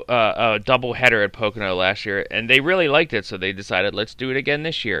a double header at Pocono last year, and they really liked it, so they decided let's do it again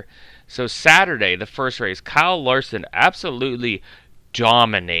this year. So Saturday, the first race, Kyle Larson absolutely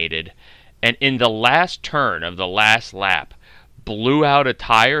dominated, and in the last turn of the last lap, blew out a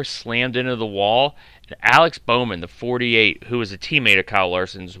tire, slammed into the wall, and Alex Bowman, the 48, who was a teammate of Kyle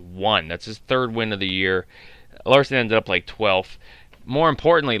Larson's, won. That's his 3rd win of the year. Larson ended up like 12th. More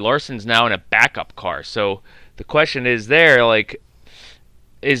importantly, Larson's now in a backup car. So the question is there, like,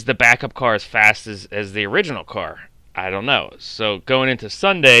 is the backup car as fast as the original car? I don't know. So going into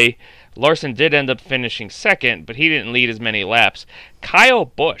Sunday, Larson did end up finishing 2nd, but he didn't lead as many laps. Kyle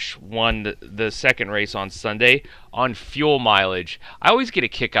Busch won the 2nd race on Sunday on fuel mileage. I always get a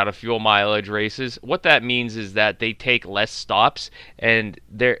kick out of fuel mileage races. What that means is that they take less stops, and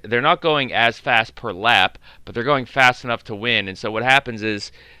they're not going as fast per lap, but they're going fast enough to win. And so what happens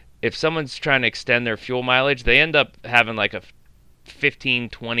is if someone's trying to extend their fuel mileage, they end up having like a 15,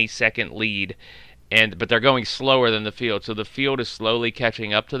 20-second lead. but they're going slower than the field, so the field is slowly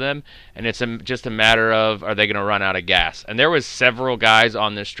catching up to them, and it's just a matter of, are they going to run out of gas? And there was several guys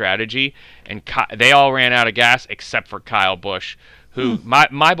on this strategy, and they all ran out of gas except for Kyle Busch, who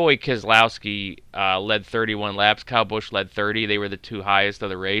my boy Keselowski led 31 laps. Kyle Busch led 30. They were the two highest of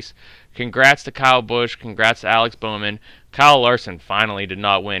the race. Congrats to Kyle Busch. Congrats to Alex Bowman. Kyle Larson finally did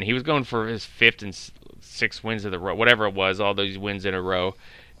not win. He was going for his 5th and 6th wins of the row, whatever it was, all those wins in a row.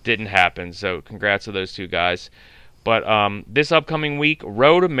 Didn't happen, so congrats to those two guys. But this upcoming week,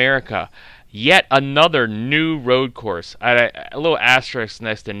 Road America, yet another new road course. A little asterisk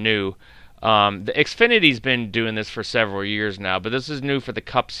next to new. The Xfinity's been doing this for several years now, but this is new for the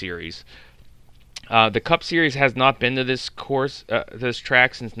Cup Series. The Cup Series has not been to this course, this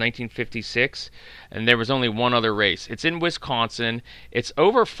track since 1956, and there was only one other race. It's in Wisconsin. It's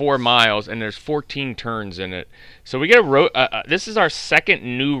over 4 miles, and there's 14 turns in it. So we get a road. This is our second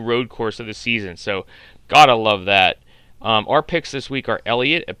new road course of the season. So gotta love that. Our picks this week are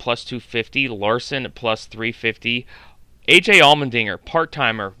Elliott at plus 250, Larson at plus 350, AJ Allmendinger,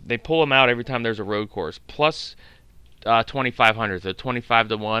 part-timer. They pull him out every time there's a road course, plus 2,500, so 25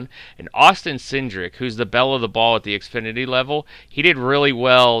 to 1. And Austin Cindric, who's the belle of the ball at the Xfinity level, he did really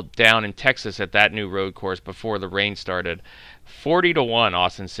well down in Texas at that new road course before the rain started. 40 to 1,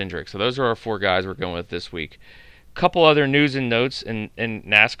 Austin Cindric. So those are our 4 guys we're going with this week. Couple other news and notes in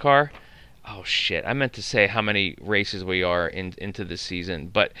NASCAR. Oh shit! I meant to say how many races we are into this season,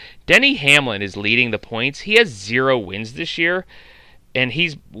 but Denny Hamlin is leading the points. He has 0 wins this year. And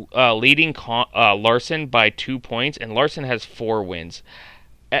he's leading Larson by 2 points, and Larson has 4 wins.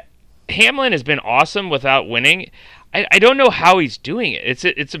 Hamlin has been awesome without winning. I don't know how he's doing it.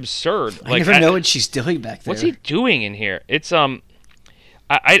 It's absurd. I never know what she's doing back there. What's he doing in here? It's I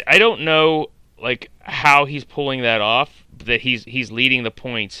don't know like how he's pulling that off. That he's leading the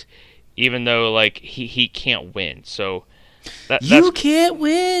points, even though like he can't win. So that's can't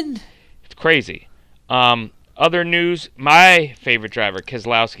win. It's crazy. Other news, my favorite driver,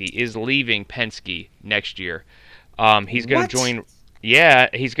 Keselowski, is leaving Penske next year. He's going to join. Yeah,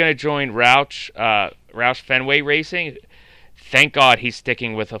 he's going to join Roush Fenway Racing. Thank God he's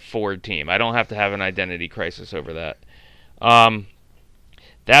sticking with a Ford team. I don't have to have an identity crisis over that.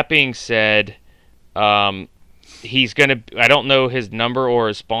 That being said, he's going to. I don't know his number or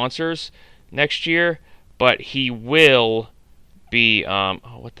his sponsors next year, but he will be.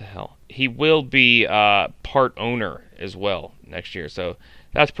 What the hell? He will be part owner as well next year, so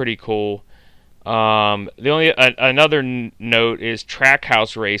that's pretty cool. The only another note is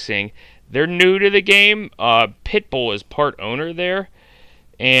Trackhouse Racing. They're new to the game. Pitbull is part owner there,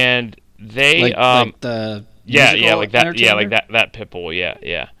 and they like the like that that Pitbull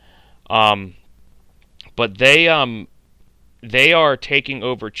yeah. But they are taking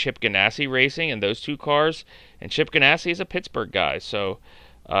over Chip Ganassi Racing and those 2 cars, and Chip Ganassi is a Pittsburgh guy, so.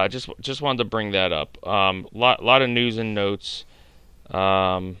 Just wanted to bring that up. Lot of news and notes.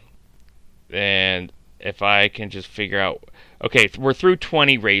 And if I can just figure out... Okay, we're through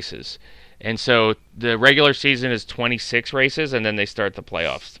 20 races. And so the regular season is 26 races, and then they start the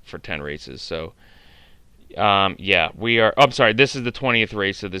playoffs for 10 races. So, yeah, we are... I'm sorry, this is the 20th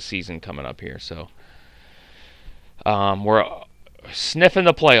race of the season coming up here. So, we're sniffing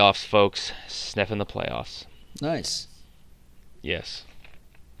the playoffs, folks. Sniffing the playoffs. Nice. Yes.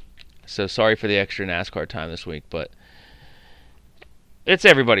 So sorry for the extra NASCAR time this week, but it's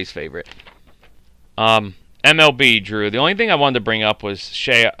everybody's favorite. MLB, Drew. The only thing I wanted to bring up was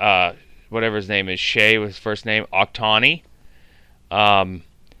Shea, whatever his name is, Shea was his first name, Ohtani.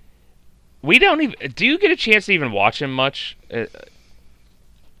 We don't even. Do you get a chance to even watch him much?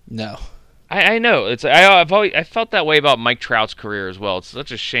 No. I know. I felt that way about Mike Trout's career as well. It's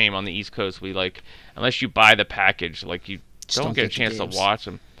such a shame on the East Coast. We unless you buy the package, you don't get a chance to watch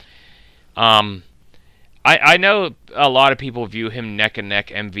him. I know a lot of people view him neck and neck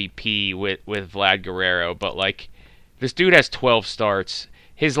MVP with Vlad Guerrero, but this dude has 12 starts.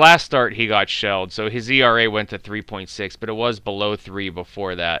 His last start he got shelled, so his ERA went to 3.6, but it was below 3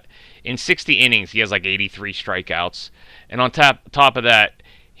 before that. In 60 innings, he has 83 strikeouts, and on top of that,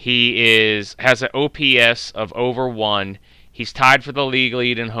 he has an OPS of over 1. He's tied for the league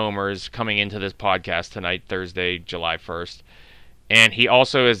lead in homers coming into this podcast tonight, Thursday, July 1st. And he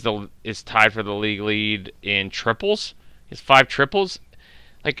also is tied for the league lead in triples. He has 5 triples.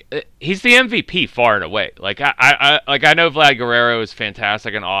 He's the MVP far and away. I know Vlad Guerrero is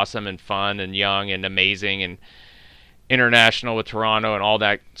fantastic and awesome and fun and young and amazing and international with Toronto and all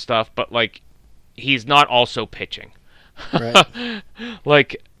that stuff, but he's not also pitching.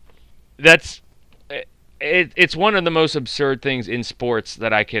 Right. That's it's one of the most absurd things in sports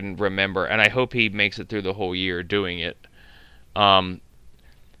that I can remember, and I hope he makes it through the whole year doing it.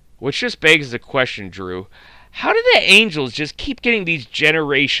 Which just begs the question, Drew. How do the Angels just keep getting these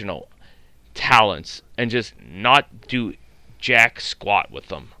generational talents and just not do jack squat with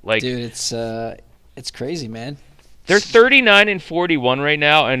them? Like, Dude, it's crazy, man. they're 39-41 right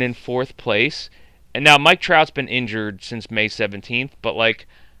now and in fourth place. And now Mike Trout's been injured since May 17th, but like,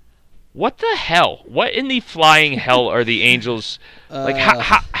 what the hell? What in the flying hell are the Angels? Like,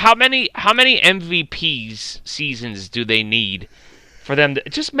 how many MVPs seasons do they need for them to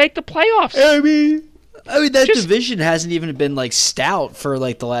just make the playoffs? I mean that Just- division hasn't even been like stout for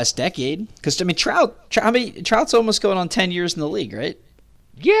like the last decade. Because I mean, Trout's almost going on 10 years in the league, right?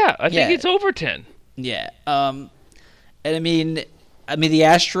 Yeah, I think Yeah. it's over 10. Yeah. And I mean the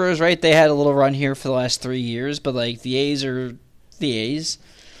Astros, right? They had a little run here for the last 3 years, but like the A's are the A's.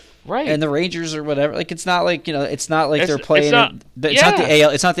 Right. And the Rangers or whatever, like it's not like it's not like they're It's playing. not- It's not the yeah. AL.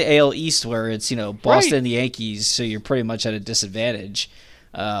 It's not the AL East where it's Boston Right. and the Yankees, so you're pretty much at a disadvantage.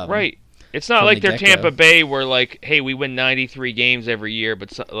 Right. It's not from like the they're get-go. Tampa Bay where like, hey, we win 93 games every year,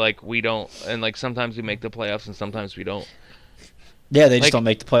 but like we don't, and like sometimes we make the playoffs and sometimes we don't. Yeah, they just Like- don't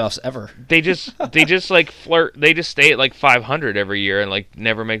make the playoffs ever. They just like flirt. They just stay at like 500 every year and like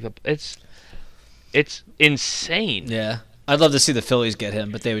never make the. It's insane. Yeah, I'd love to see the Phillies get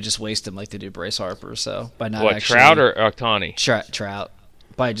him, but they would just waste him like they do Bryce Harper. So by not What, actually Trout or Ohtani? Trout,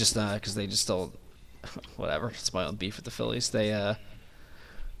 by just because they just don't. Whatever, it's my own beef with the Phillies. They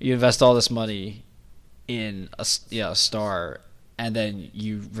you invest all this money in a star, and then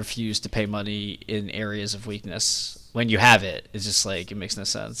you refuse to pay money in areas of weakness when you have it. It's just like it makes no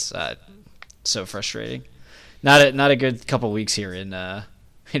sense. So frustrating. Not a good couple weeks here in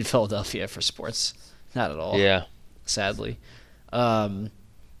Philadelphia for sports. Not at all. Yeah. Sadly. I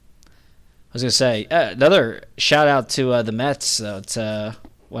was gonna say another shout out to the Mets. It's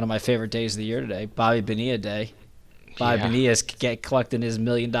one of my favorite days of the year today, Bobby Bonilla Day. Bobby Yeah. Bonilla's collecting his $1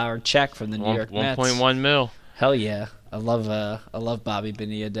 million check from the New York Mets. 1.1 mil. Hell yeah, I love Bobby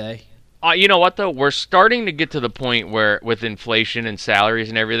Bonilla Day. You know what though? We're starting to get to the point where, with inflation and salaries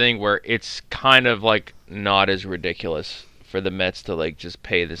and everything, where it's kind of like not as ridiculous for the Mets to like just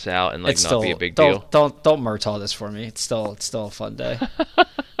pay this out and like It's not still be a big don't deal. don't Murtaugh this for me. It's still a fun day.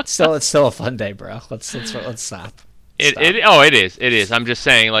 it's still a fun day, bro. Let's stop. It is. I'm just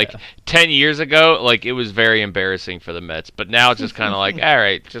saying, like 10 years ago, like it was very embarrassing for the Mets, but now it's just kind of like, all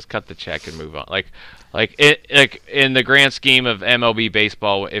right, just cut the check and move on. Like in the grand scheme of MLB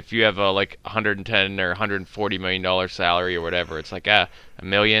baseball, if you have a like 110 or 140 $1 million salary or whatever, it's like $1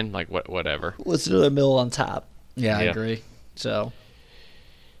 million, like whatever. Let's do a mill on top. Yeah, I Yeah. agree. So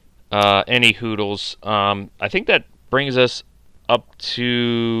Any hoodles. I think that brings us up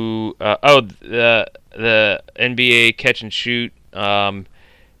to the NBA catch and shoot. I'm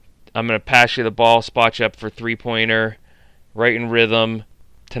gonna pass you the ball, spot you up for 3-pointer, right in rhythm.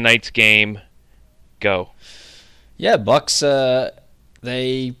 Tonight's game, go. yeah, Bucks.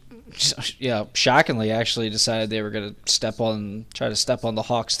 They shockingly actually decided they were going to try to step on the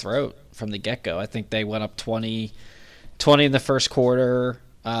Hawks' throat from the get-go. I think they went up 20 in the first quarter.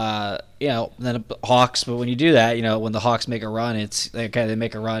 Then the Hawks. But when you do that, when the Hawks make a run, they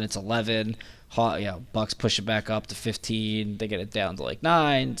make a run. It's 11. Bucks push it back up to 15. They get it down to like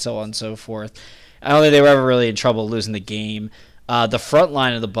 9, so on and so forth. I don't think they were ever really in trouble losing the game. The front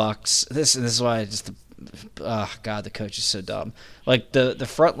line of the Bucks. This is why the coach is so dumb. Like the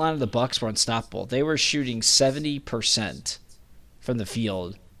front line of the Bucks were unstoppable. They were shooting 70% from the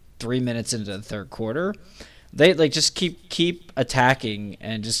field 3 minutes into the third quarter. They like just keep attacking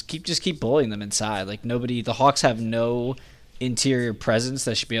and just keep bullying them inside. Like the Hawks have no interior presence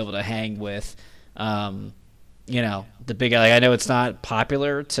that should be able to hang with the big guy. Like, I know it's not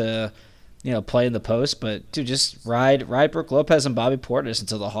popular to play in the post, but dude, just ride Brook Lopez and Bobby Portis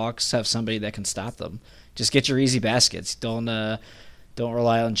until the Hawks have somebody that can stop them. Just get your easy baskets. Don't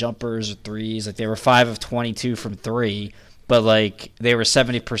rely on jumpers or threes. Like they were 5 of 22 from 3, but like they were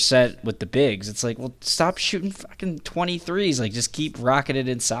 70% with the bigs. It's like, well, stop shooting fucking 23s. Like just keep rocking it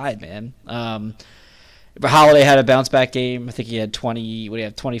inside, man. But Holiday had a bounce back game. I think he had 20. What do you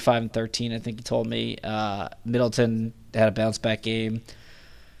have? 25 and 13. I think he told me. Middleton had a bounce back game.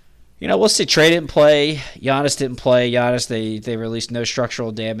 We'll see. Trey didn't play. Giannis didn't play. They released no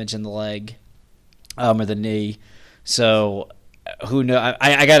structural damage in the leg or the knee. So who knows?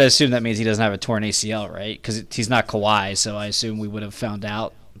 I got to assume that means he doesn't have a torn ACL, right? Because he's not Kawhi. So I assume we would have found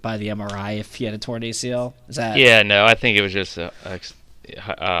out by the MRI if he had a torn ACL. Is that? Yeah, no, I think it was just a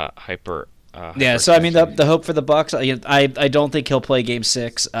Yeah, so I mean, the hope for the Bucks. I don't think he'll play Game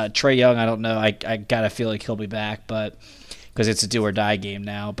 6. Trae Young, I don't know. I gotta feel like he'll be back, but because it's a do or die game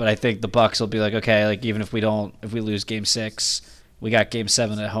now. But I think the Bucks will be like, okay, like even if we lose Game 6, we got Game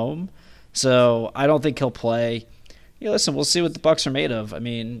 7 at home. So I don't think he'll play. Listen, we'll see what the Bucks are made of. I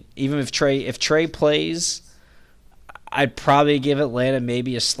mean, even if Trae plays, I'd probably give Atlanta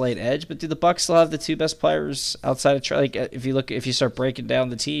maybe a slight edge. But do the Bucks still have the two best players outside of Trae? Like if you start breaking down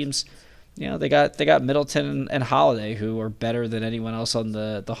the teams, they got Middleton and Holiday, who are better than anyone else on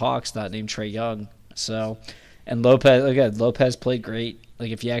the Hawks, not named Trae Young. So, and Lopez played great. Like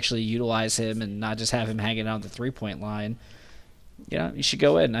if you actually utilize him and not just have him hanging out on the 3-point line, you should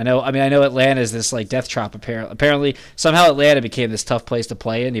go in. I know Atlanta is this like death trap. Apparently, somehow Atlanta became this tough place to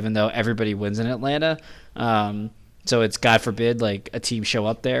play in, even though everybody wins in Atlanta. So it's God forbid like a team show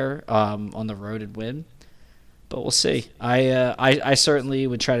up there on the road and win. But we'll see. I certainly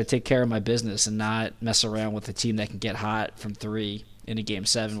would try to take care of my business and not mess around with a team that can get hot from 3 in a Game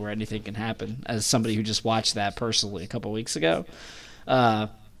 7 where anything can happen. As somebody who just watched that personally a couple weeks ago.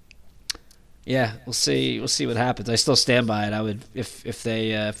 Yeah, we'll see what happens. I still stand by it. I would if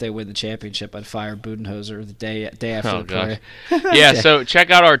they win the championship, I'd fire Budenholzer the day after the play. Yeah, so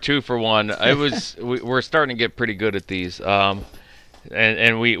check out our 2-for-1. We're starting to get pretty good at these.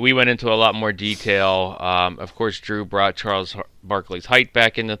 And we went into a lot more detail. Of course, Drew brought Charles Barkley's height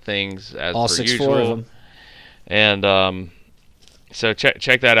back into things as all per 6'4" usual. of them. And so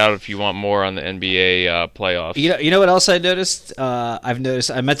check that out if you want more on the NBA playoffs. You know what else I noticed? I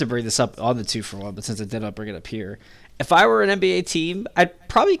meant to bring this up on the 2-for-1, but since I did, I'll bring it up here. If I were an NBA team, I'd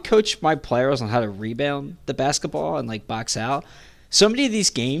probably coach my players on how to rebound the basketball and like box out. So many of these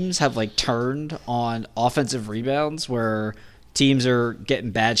games have like turned on offensive rebounds where teams are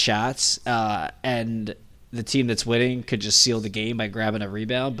getting bad shots, and the team that's winning could just seal the game by grabbing a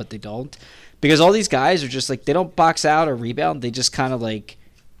rebound, but they don't. Because all these guys are just like, they don't box out or rebound. They just kind of like,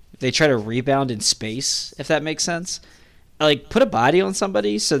 they try to rebound in space, if that makes sense. Like, put a body on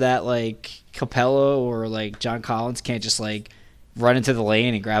somebody so that like Capello or like John Collins can't just like run into the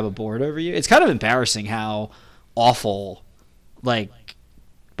lane and grab a board over you. It's kind of embarrassing how awful like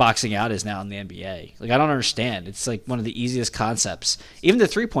boxing out is now in the NBA. Like, I don't understand. It's like one of the easiest concepts. Even the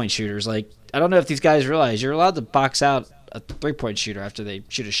 3-point shooters, like, I don't know if these guys realize you're allowed to box out a 3-point shooter after they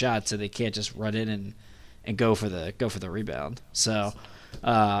shoot a shot, so they can't just run in and go for the rebound. So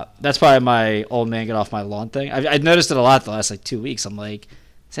that's probably my old man get off my lawn thing. I've noticed it a lot the last like 2 weeks. I'm like,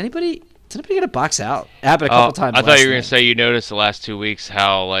 is anybody gonna box out? It happened a couple times. I thought you were gonna say you noticed the last 2 weeks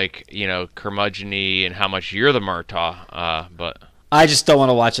how like curmudgeon-y and how much you're the Murtaugh, but I just don't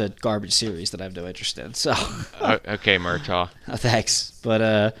want to watch a garbage series that I have no interest in. So okay, Murtaugh. Thanks,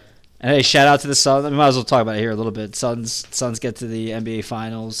 but. And hey, shout out to the Suns. We might as well talk about it here a little bit. Suns get to the NBA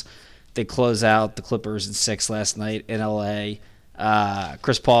Finals. They close out the Clippers in 6 last night in LA.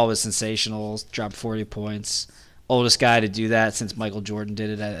 Chris Paul was sensational, dropped 40 points. Oldest guy to do that since Michael Jordan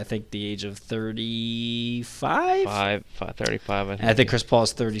did it at, I think, the age of 35? 35, I think. And I think Chris Paul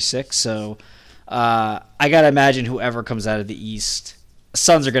is 36. So I got to imagine whoever comes out of the East,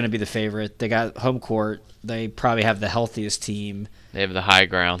 Suns are going to be the favorite. They got home court. They probably have the healthiest team. They have the high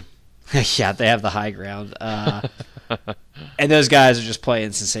ground. Yeah, they have the high ground, and those guys are just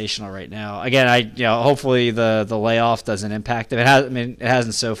playing sensational right now. Again, hopefully the layoff doesn't impact them. It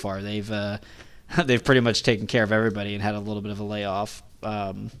hasn't so far. They've pretty much taken care of everybody and had a little bit of a layoff,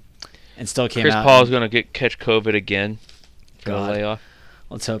 and still came out. Chris Paul's going to catch COVID again for the God. layoff.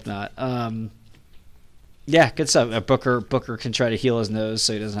 Let's hope not. Yeah, good stuff. Booker can try to heal his nose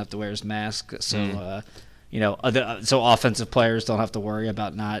so he doesn't have to wear his mask. So. So offensive players don't have to worry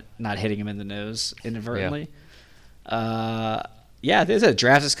about not hitting him in the nose inadvertently. There's a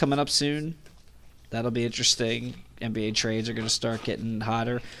draft is coming up soon. That'll be interesting. NBA trades are going to start getting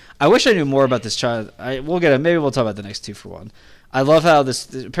hotter. I wish I knew more about this child. We'll get it. Maybe we'll talk about the next 2-for-1. I love how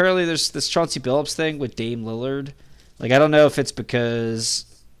apparently there's this Chauncey Billups thing with Dame Lillard. Like, I don't know if it's because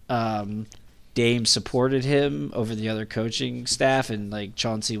Dame supported him over the other coaching staff, and like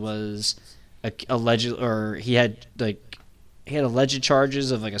Chauncey was alleged, or he had alleged charges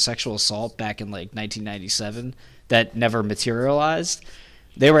of like a sexual assault back in like 1997 that never materialized.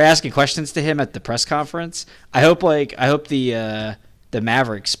 They were asking questions to him at the press conference. I hope the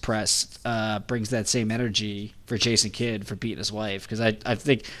Mavericks press brings that same energy for Jason Kidd for beating his wife, because I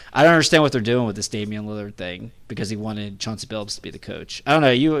think I don't understand what they're doing with this Damian Lillard thing because he wanted Chauncey Billups to be the coach. I don't know.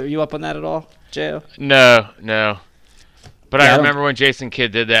 You up on that at all, Jo? No. But I remember when Jason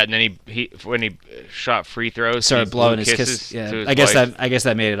Kidd did that, and then when he shot free throws, started blowing his kisses. Yeah, to his I guess wife.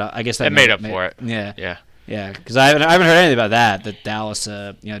 that made it up. I guess that made up for it. Yeah. Yeah, because I haven't heard anything about that. That Dallas,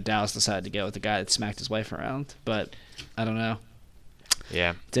 Dallas decided to go with the guy that smacked his wife around. But I don't know.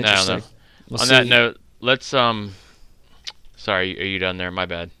 Yeah. It's interesting. I don't know. We'll On see. that note, let's Sorry, are you done there? My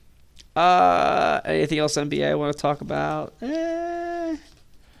bad. Anything else NBA I want to talk about? I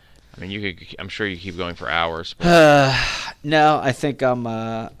mean, I'm sure you keep going for hours. But... No, I think I'm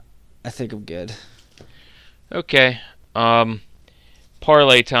good. Okay.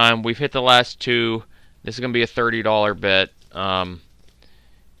 Parlay time. We've hit the last two. This is gonna be a $30 bet.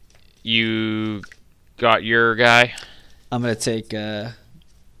 You got your guy? I'm gonna take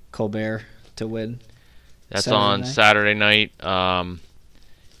Colbert to win. That's Saturday on night. Saturday night,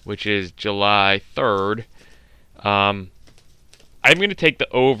 which is July 3rd. I'm going to take the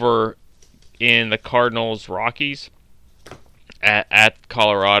over in the Cardinals-Rockies at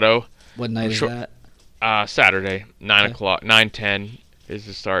Colorado. What night is sure- that? Saturday, 9 Okay. o'clock, 9:10 is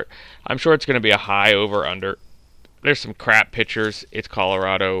the start. I'm sure it's going to be a high over-under. There's some crap pitchers. It's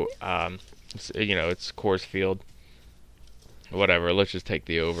Colorado. It's Coors Field. Whatever. Let's just take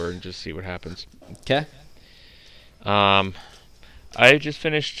the over and just see what happens. Okay. I just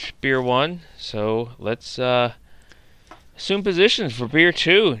finished beer 1, so let's assume positions for beer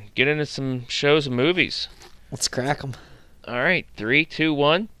 2. Get into some shows and movies. Let's crack them. All right, 3, 2,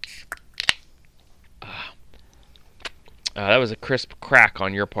 1. That was a crisp crack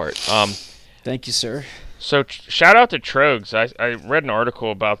on your part. Thank you, sir. So shout out to Trogs. I read an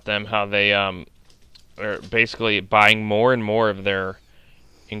article about them, how they are basically buying more and more of their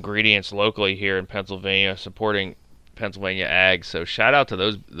ingredients locally here in Pennsylvania, supporting Pennsylvania ag. So shout out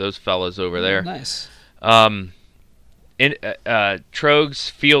to those fellas over there. Nice. In Trogs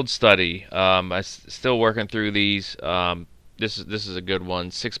field study. Still working through these. This is a good one.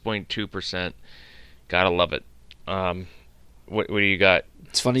 6.2%. Gotta love it. What do you got?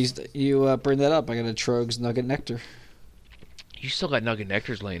 It's funny you bring that up. I got a Trogs Nugget Nectar. You still got Nugget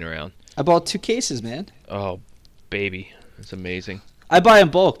Nectars laying around. I bought 2 cases, man. Oh, baby, that's amazing. I buy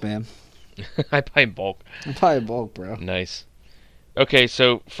in bulk, man. I buy in bulk. I buy in bulk, bro. Nice. Okay,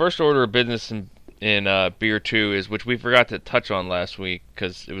 so first order of business in beer 2 is, which we forgot to touch on last week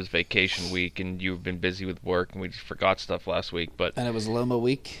because it was vacation week and you've been busy with work and we just forgot stuff last week. And it was Loma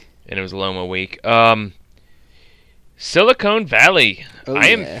week. And it was Loma week. Silicon Valley. Oh,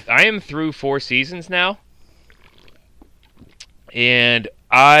 I yeah. am through 4 seasons now, and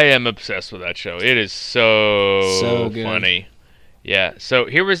I am obsessed with that show. It is so good. funny. Yeah. So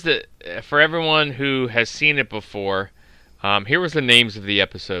here was for everyone who has seen it before. Here was the names of the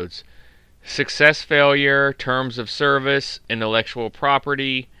episodes: success, failure, terms of service, intellectual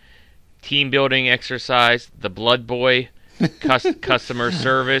property, team building exercise, the Blood Boy, customer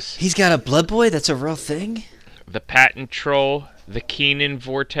service, He's got a blood boy? That's a real thing? the patent troll, the Keenan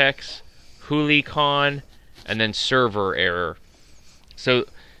vortex, HuliCon, and then server error. So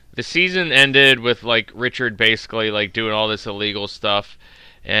the season ended with like Richard basically like doing all this illegal stuff,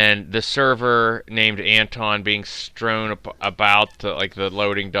 and the server named Anton being strewn about to, like the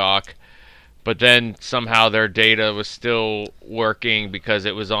loading dock. But then somehow their data was still working because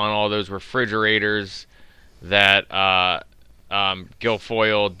it was on all those refrigerators that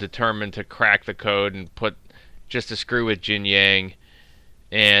Guilfoyle determined to crack the code and put just to screw with Jin Yang,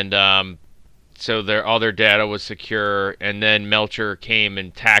 and so all their data was secure. And then Melcher came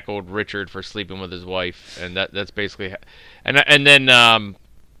and tackled Richard for sleeping with his wife, and that's basically. And then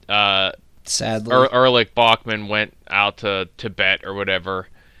Sadly. Erlich Bachman went out to Tibet or whatever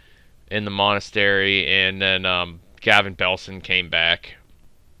in the monastery, and then Gavin Belson came back,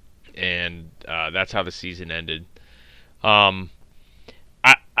 and that's how the season ended.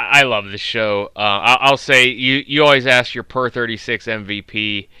 I love this show. I'll say you always ask your per 36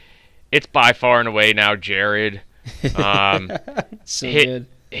 MVP. It's by far and away now Jared. So good.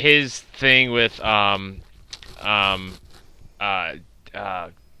 His thing with Ed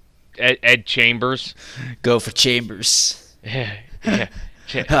Chambers. Go for Chambers. Yeah.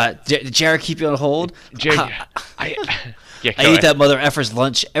 Did Jared keep you on hold? I eat that mother effer's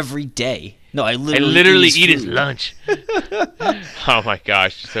lunch every day. No, I literally eat his food. lunch. Oh my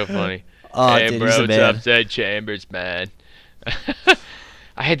gosh, so funny. Oh, Hey dude, bro, he's a what's man. up? It's Ed Chambers, man.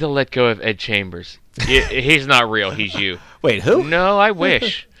 I had to let go of Ed Chambers. He's not real. He's you. Wait, who? No, I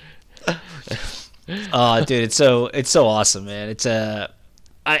wish. Oh, dude, it's so awesome, man. It's and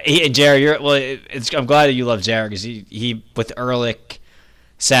Jared, I'm glad that you love Jared because he with Ehrlich,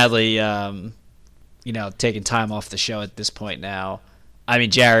 sadly, taking time off the show at this point now. I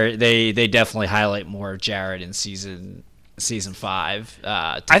mean, Jared, they definitely highlight more of Jared in season 5.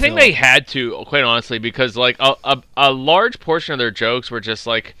 I think they had to, quite honestly, because like a large portion of their jokes were just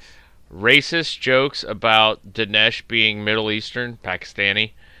like racist jokes about Dinesh being Middle Eastern,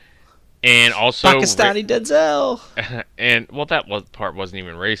 Pakistani, and also Pakistani Denzel. and well, part wasn't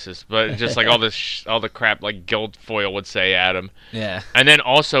even racist, but just like all this, all the crap like Guilfoyle would say at him, Yeah. and then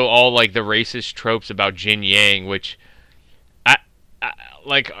also all like the racist tropes about Jin Yang, which I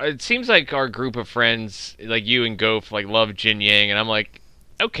like. It seems like our group of friends, like you and Gof, like love Jin Yang, and I'm like,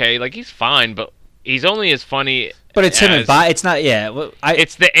 okay, like he's fine, but he's only as funny. But it's him and as- It's not. Yeah. Well,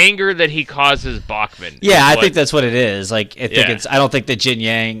 It's the anger that he causes Bachman. Yeah, is I what- think that's what it is. Like, I think Yeah. it's. I don't think that Jin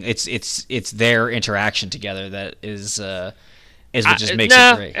Yang. It's their interaction together that is what just makes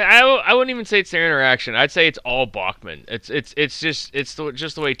no, it great. I wouldn't even say it's their interaction. I'd say it's all Bachman. It's just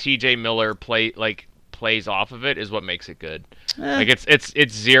the way T.J. Miller plays off of it is what makes it good. Like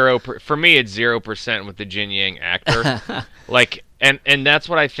it's zero for me. It's 0% with the Jin Yang actor. Like and that's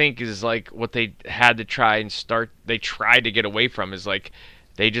what I think is like what they had to try and start. They tried to get away from is like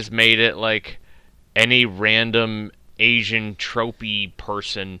they just made it like any random Asian tropey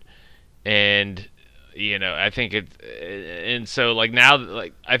person, and I think and so like now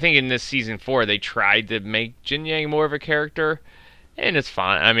like I think in this season 4 they tried to make Jin Yang more of a character, and it's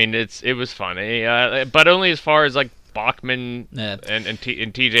fine. I mean it was funny, but only as far as like Bachman Yeah. and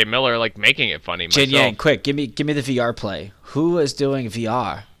T.J. Miller like making it funny. Jin myself. Yang, quick, give me the VR play. Who is doing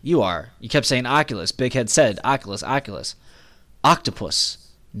VR? You are. You kept saying Oculus. Big Head said Oculus. Octopus.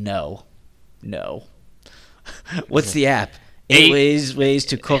 No. What's the app? 8 ways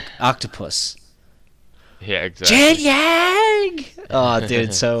to cook octopus. Yeah, exactly. Jin Yang. Oh, dude,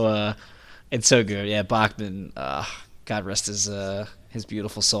 it's so good. Yeah, Bachman. God rest his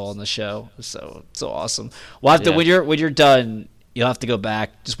beautiful soul in the show. So awesome. We'll have to when you're done. You'll have to go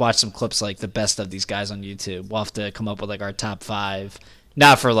back, just watch some clips like the best of these guys on YouTube. We'll have to come up with like our top 5,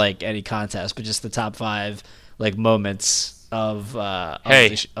 not for like any contest, but just the top 5 like moments of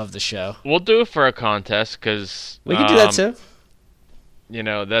the show. We'll do it for a contest because We can do that too.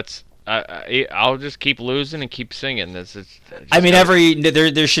 That's I'll just keep losing and keep singing. I mean,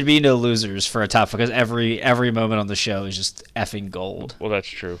 there should be no losers for a top because every moment on the show is just effing gold. Well, that's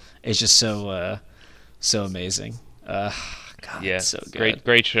true. It's just so amazing. God, Yeah, it's so good.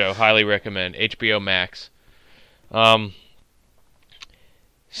 great show. Highly recommend. HBO Max.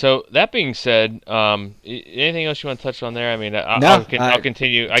 So that being said, anything else you want to touch on there? I mean, I'll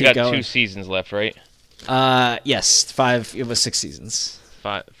continue. I got going. 2 seasons left, right? Yes, 5. It was 6 seasons.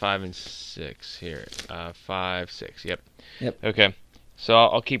 5 and 6 here. 5, 6. Yep. Yep. Okay. So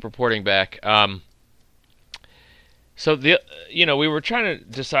I'll keep reporting back. So we were trying to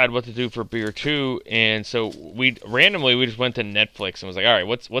decide what to do for Beer 2, and so we just went to Netflix and was like, all right,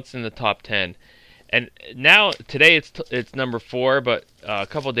 what's in the top 10? And now today it's number 4, but a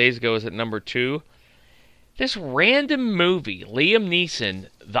couple of days ago it was at number 2. This random movie, Liam Neeson,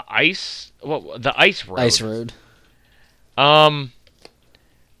 The Ice Road. Ice Road.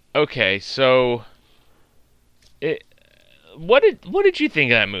 Okay, so what did you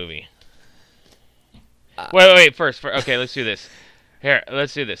think of that movie? Wait. First, okay, let's do this. Here,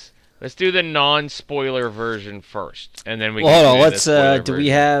 let's do this. Let's do the non-spoiler version first, and then we. Well, can hold on. do the Let's. spoiler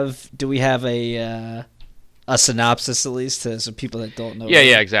Do we have a synopsis at least so people that don't know?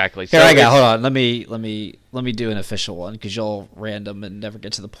 Yeah, exactly. Here So I got. it's- Hold on. Let me do an official one because you'll random and never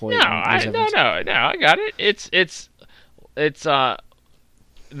get to the point. No, I got it. It's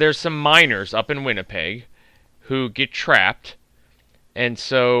there's some miners up in Winnipeg who get trapped, and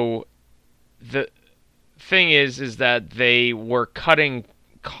so the thing is that they were cutting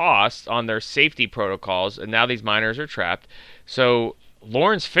costs on their safety protocols, and now these miners are trapped. So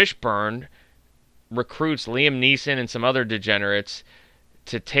Lawrence Fishburne recruits Liam Neeson and some other degenerates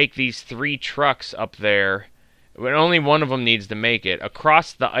to take these 3 trucks up there. But only one of them needs to make it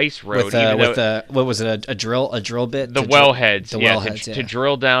across the ice road. What was it? A drill bit? The wellheads, to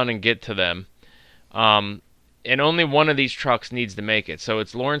drill down and get to them. And only one of these trucks needs to make it. So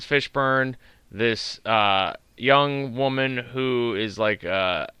it's Lawrence Fishburne, this young woman who is like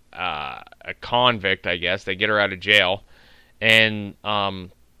a convict, I guess. They get her out of jail, and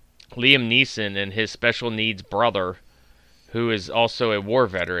Liam Neeson and his special needs brother, who is also a war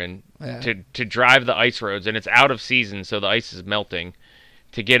veteran, to drive the ice roads, and it's out of season, so the ice is melting,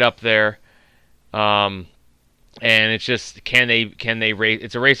 to get up there. And it's just can they race?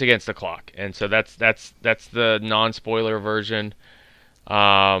 It's a race against the clock, and so that's the non-spoiler version.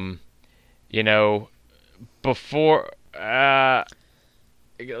 Before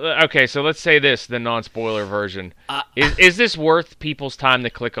okay, so let's say this: the non-spoiler version is this worth people's time to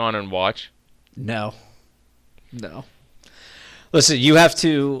click on and watch? No. Listen, you have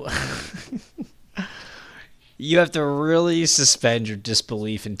to You have to really suspend your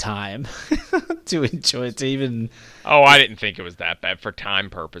disbelief in time to enjoy it. To even Oh, I didn't think it was that bad for time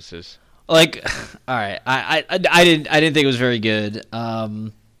purposes. like, all right, I didn't think it was very good.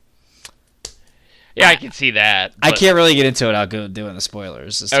 Yeah, I can see that. I but- can't really get into it. I'll go doing the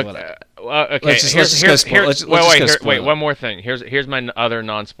spoilers. As to what Okay. Well, okay. Let's just go spoil- let's just go wait, spoiler. one more thing. Here's my other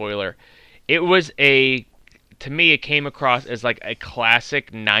non-spoiler. It was to me, it came across as like a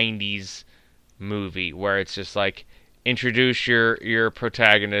classic '90s movie where it's just like introduce your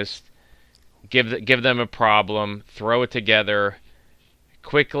protagonist, give them a problem, throw it together,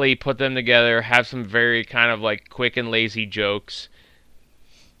 quickly put them together, have some very kind of like quick and lazy jokes.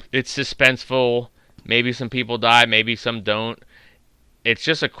 It's suspenseful. Maybe some people die, maybe some don't. It's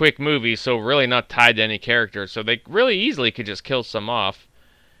just a quick movie, so really not tied to any character. So they really easily could just kill some off.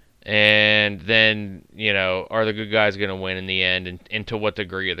 And then, are the good guys going to win in the end? And to what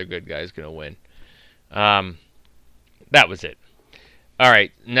degree are the good guys going to win? That was it. All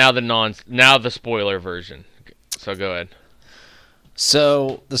right, now the spoiler version. So go ahead.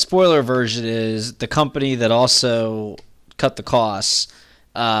 So the spoiler version is the company that also cut the costs.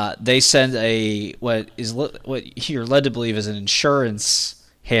 They send what you're led to believe is an insurance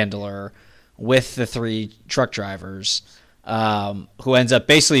handler with the 3 truck drivers, who ends up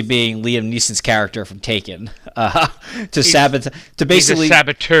basically being Liam Neeson's character from Taken, to sabotage. To basically, he's a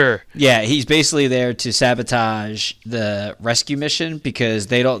saboteur. yeah, he's basically there to sabotage the rescue mission because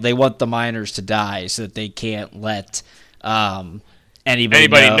they want the miners to die so that they can't let anybody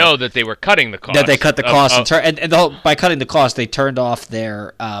know that they were cutting the cost. That they cut the cost by cutting the cost, they turned off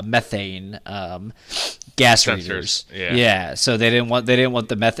their methane gas Sensors, readers. yeah. So they didn't want the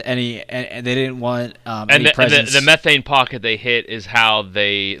any presence. the methane pocket they hit is how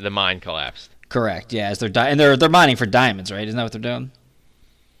the mine collapsed. Correct. Yeah, as they're mining for diamonds, right? Isn't that what they're doing?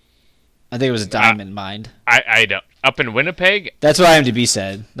 I think it was a diamond mine. I don't. Up in Winnipeg? That's what IMDb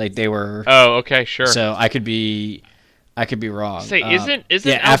said. Like they were. Oh, okay, sure. So I could be wrong. Say, isn't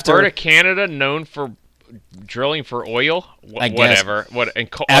yeah, Alberta, Canada known for drilling for oil? I guess. Whatever.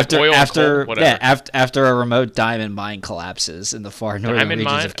 After oil and coal, whatever. yeah, after a remote diamond mine collapses in the far northern Diamond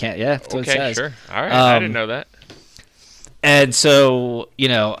regions mine? of Canada. Yeah, that's what it Okay, says. sure. All right, I didn't know that. And so,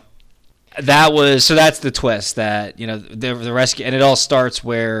 that's the twist that, the rescue, and it all starts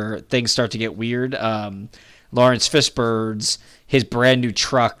where things start to get weird. Lawrence Fishburne's, his brand new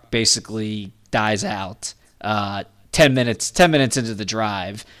truck basically dies out 10 minutes into the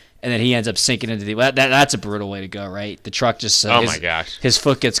drive, and then he ends up sinking into that's a brutal way to go, right? The truck just my gosh, his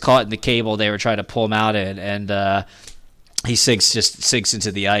foot gets caught in the cable they were trying to pull him out in, and he sinks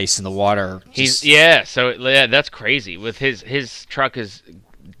into the ice and the water. That's crazy. With his truck is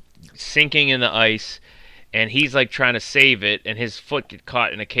sinking in the ice, and he's like trying to save it, and his foot get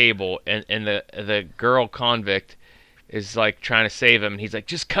caught in a cable, and the girl convict is like trying to save him, and he's like,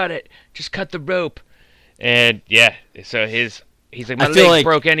 just cut the rope. And yeah, so he's like, my leg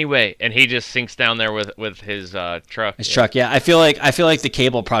broke anyway, and he just sinks down there with his truck. Truck, yeah. I feel like the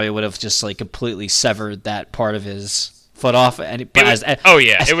cable probably would have just like completely severed that part of his foot off. And it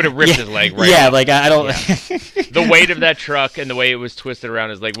would have ripped his leg right. Yeah, off. like I don't. Yeah. The weight of that truck and the way it was twisted around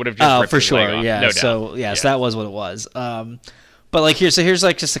his leg would have just ripped his leg off. Yeah. No doubt. So so that was what it was. But like here's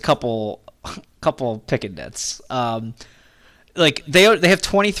like just a couple picket nits. Like they have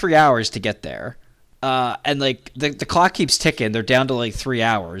 23 hours to get there. And like the clock keeps ticking. They're down to like 3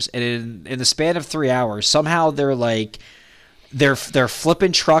 hours, and in the span of 3 hours, somehow they're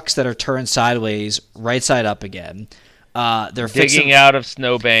flipping trucks that are turned sideways, right side up again. They're digging out of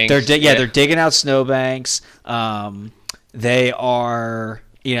snowbanks. They're digging out snowbanks. They are,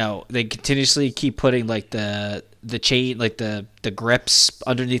 they continuously keep putting like the chain, like the grips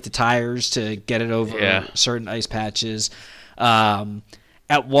underneath the tires to get it over certain ice patches.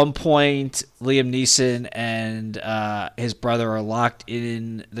 At one point, Liam Neeson and his brother are locked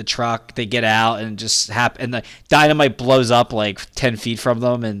in the truck. They get out and and the dynamite blows up like 10 feet from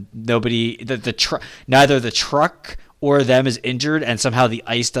them, and neither the truck or them is injured, and somehow the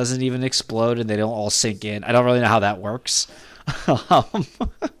ice doesn't even explode and they don't all sink in. I don't really know how that works. And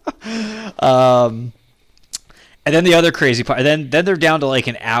then the other crazy part, then they're down to like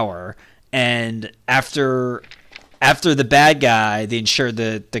an hour, and after the bad guy,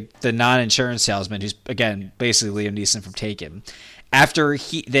 the non-insurance salesman, who's again basically Liam Neeson from Taken, after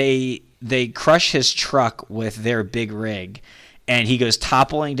they crush his truck with their big rig, and he goes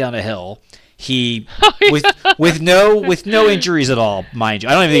toppling down a hill. He with no injuries at all, mind you.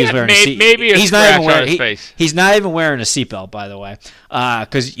 I don't even think he's wearing a seat. Maybe a scratch on his face. He's not even wearing a seatbelt, by the way,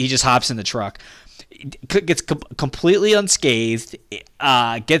 because he just hops in the truck. gets completely unscathed,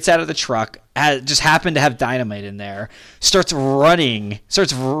 gets out of the truck, just happened to have dynamite in there, starts running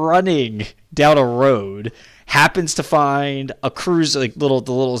down a road, happens to find a cruiser, like the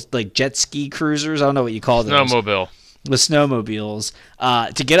little like jet ski cruisers. I don't know what you call them. Snowmobile. With snowmobiles,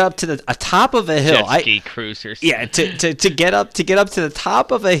 to get up to the top of a hill. Jet ski cruisers. Yeah, to get up to the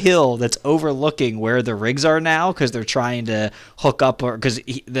top of a hill that's overlooking where the rigs are now, because they're trying to hook up, or because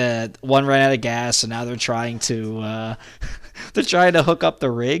the one ran out of gas, so now they're trying to hook up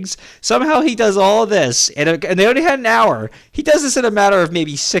the rigs. Somehow he does all this, and they only had an hour. He does this in a matter of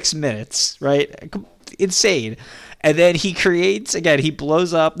maybe 6 minutes, right? Insane. And then he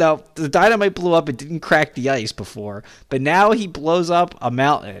blows up. Now, the dynamite blew up. It didn't crack the ice before. But now he blows up a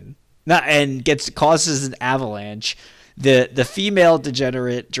mountain and causes an avalanche. The female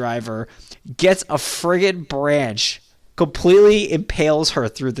degenerate driver gets a friggin' branch, completely impales her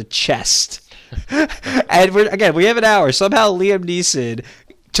through the chest. And we have an hour. Somehow Liam Neeson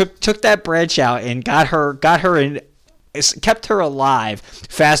took that branch out and got her in. Kept her alive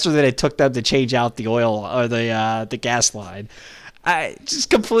faster than it took them to change out the oil or the gas line. Just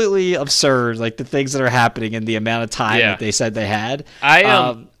completely absurd, like the things that are happening in the amount of time that they said they had.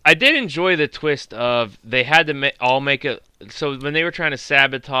 I did enjoy the twist of they had to all make it. So when they were trying to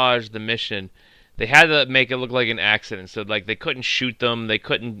sabotage the mission, they had to make it look like an accident. So like they couldn't shoot them. They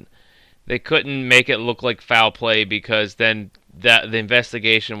couldn't make it look like foul play, because then the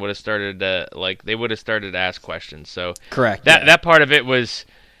investigation would have started to, like, they would have started to ask questions. So correct. That part of it was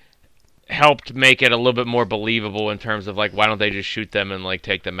helped make it a little bit more believable in terms of like, why don't they just shoot them and like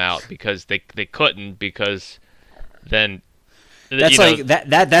take them out, because they couldn't, because then that's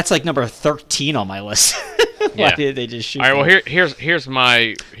that's like number 13 on my list. Why Yeah. did they just shoot? All right. them? Well, here's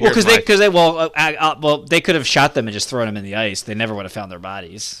my. Because they could have shot them and just thrown them in the ice. They never would have found their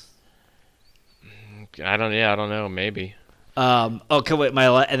bodies. I don't know. Maybe. Okay, wait.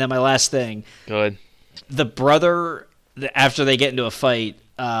 And then my last thing. Good. The brother, after they get into a fight,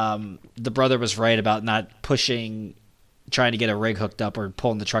 the brother was right about not trying to get a rig hooked up or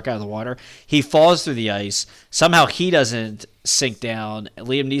pulling the truck out of the water. He falls through the ice. Somehow he doesn't sink down.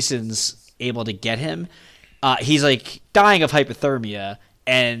 Liam Neeson's able to get him. He's like dying of hypothermia,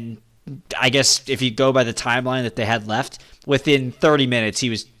 and I guess if you go by the timeline that they had left, within 30 minutes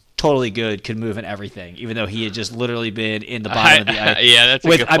he was totally good, could move and everything, even though he had just literally been in the bottom of the ice. Yeah, that's a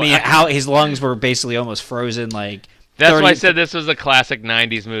good point. I mean, how his lungs were basically almost frozen. Like that's why I said this was a classic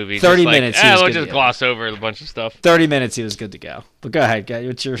 '90s movie. 30 minutes. We'll just gloss over a bunch of stuff. 30 minutes, he was good to go. But go ahead, guy.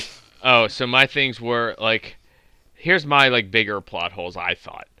 What's your? Oh, so my things were like, here's my like bigger plot holes. I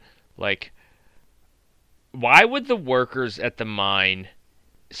thought, like, why would the workers at the mine?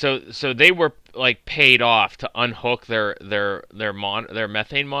 So they were like paid off to unhook their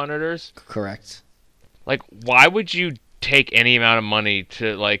methane monitors. Correct. Like, why would you take any amount of money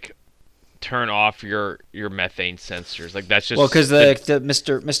to like turn off your methane sensors? Like, that's just because the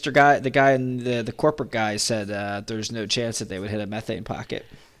Mr. guy, the guy in the corporate guy said there's no chance that they would hit a methane pocket.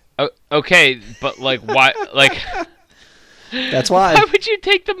 Okay, but like why? Like that's why. Why would you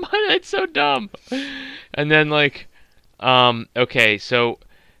take the money? That's so dumb. And then like, okay, so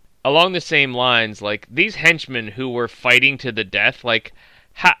along the same lines, like these henchmen who were fighting to the death, like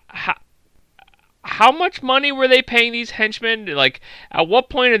how much money were they paying these henchmen? Like, at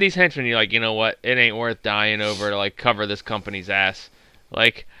what point are these henchmen, you're like, you know what, it ain't worth dying over to like cover this company's ass?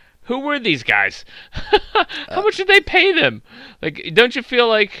 Like, who were these guys? How much did they pay them? Like, don't you feel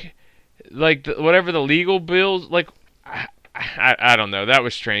like whatever the legal bills, like, I don't know. That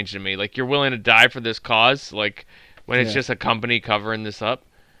was strange to me. Like, you're willing to die for this cause, like when it's just a company covering this up.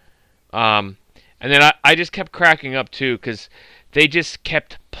 And then I just kept cracking up too, because they just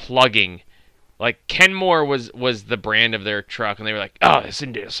kept plugging. Like, Kenmore was the brand of their truck, and they were like, oh, this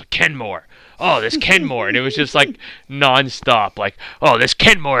is a Kenmore. Oh, this Kenmore. And it was just like nonstop. Like, oh, this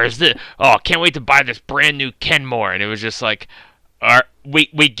Kenmore is the, oh, can't wait to buy this brand new Kenmore. And it was just like,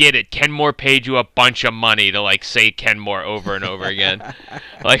 we get it. Kenmore paid you a bunch of money to like say Kenmore over and over again.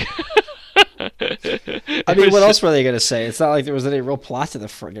 Like, I mean, what else were they gonna say? It's not like there was any real plot to the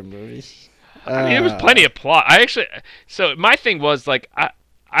friggin' movie. I mean, there was plenty of plot. So my thing was like,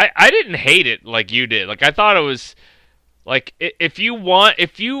 I didn't hate it like you did. Like, I thought it was like, if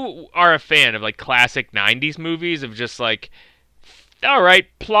you are a fan of like classic '90s movies of just like, all right,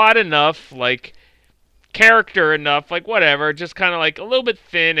 plot enough, like character enough, like whatever, just kind of like a little bit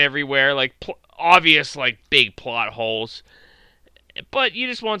thin everywhere, like obvious like big plot holes, but you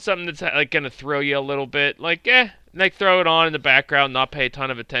just want something that's like gonna thrill you a little bit, like like throw it on in the background, not pay a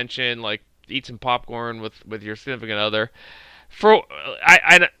ton of attention, like eat some popcorn with your significant other.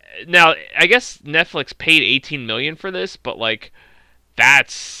 now I guess Netflix paid 18 million for this, but like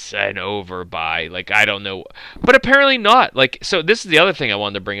that's an overbuy. Like I don't know, but apparently not. Like so, this is the other thing I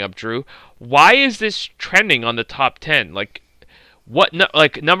wanted to bring up, Drew. Why is this trending on the top 10? Like what? No,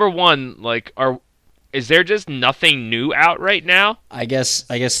 like number one, like is there just nothing new out right now? I guess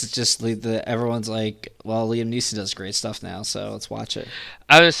it's just everyone's like, well, Liam Neeson does great stuff now, so let's watch it.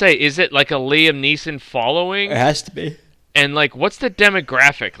 I was gonna say, is it like a Liam Neeson following? It has to be. And like, what's the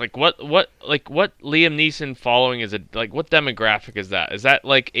demographic? Like, what Liam Neeson following is it? Like, what demographic is that? Is that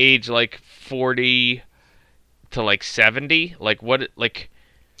like age like 40 to like 70? Like, what? Like,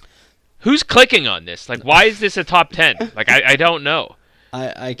 who's clicking on this? Like, why is this a top 10? Like, I don't know.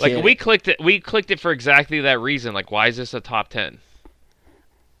 I can't. Like, we clicked it for exactly that reason. Like, why is this a top 10?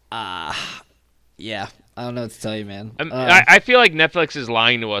 Yeah, I don't know what to tell you, man. I feel like Netflix is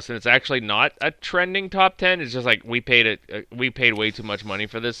lying to us, and it's actually not a trending top 10. It's just like we paid way too much money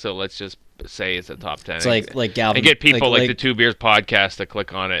for this, so let's just say it's a top 10. It's like Galvin, and get people like the Two Beers podcast to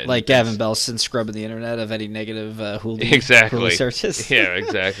click on it. Like Gavin Belson scrubbing the internet of any negative Hulu, exactly. Hulu searches. Yeah,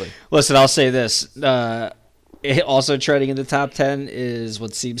 exactly. Listen, I'll say this. It also trending in the top 10 is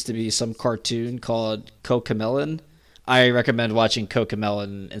what seems to be some cartoon called Cocomelon. I recommend watching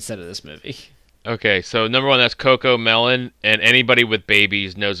Cocomelon instead of this movie. Okay, so number one, that's Cocomelon, and anybody with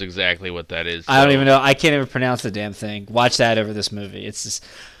babies knows exactly what that is. So. I don't even know. I can't even pronounce the damn thing. Watch that over this movie. It's just...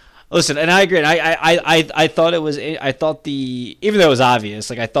 Listen, and I agree. And I thought it was... I thought even though it was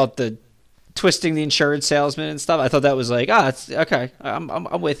obvious, like I thought the twisting the insurance salesman and stuff, I thought that was like, it's okay.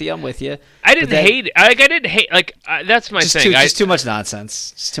 I'm with you. I'm with you. I didn't hate it. Like I didn't hate. Like that's my thing. Just too much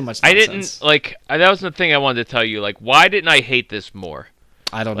nonsense. Just too much nonsense. I didn't like. That was the thing I wanted to tell you. Like, why didn't I hate this more?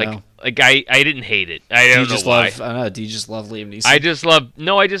 I don't know. Like I didn't hate it. I don't know why. I don't know. Do you just love Liam Neeson? I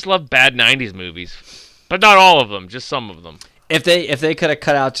just love bad '90s movies, but not all of them. Just some of them. If they could have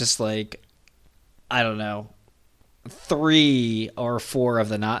cut out just like, I don't know, 3 or 4 of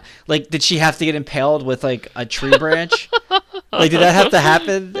the not like, did she have to get impaled with like a tree branch? Like, did that have to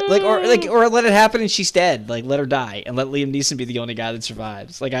happen? Or let it happen and she's dead. Like, let her die and let Liam Neeson be the only guy that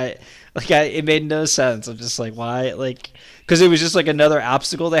survives. It made no sense. I'm just like, why? Like, because it was just like another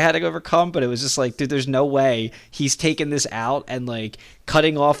obstacle they had to overcome. But it was just like, dude, there's no way he's taking this out and like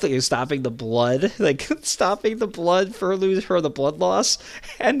cutting off, stopping the blood, stopping the blood for the blood loss,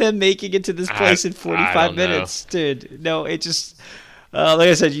 and then making it to this place in 45 minutes, dude. No, it just. Like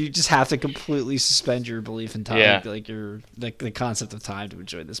I said, you just have to completely suspend your belief in time, the concept of time to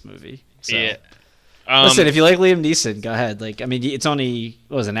enjoy this movie. So. Yeah. Listen, if you like Liam Neeson, go ahead. Like, I mean, it's only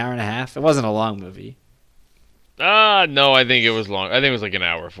an hour and a half. It wasn't a long movie. No, I think it was long. I think it was like an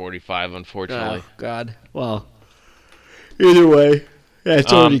hour 45. Unfortunately. Oh God. Well, either way, yeah,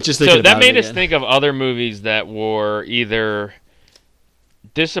 it's already just. So that made us think of other movies that were either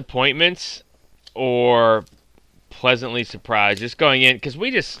disappointments or pleasantly surprised just going in, because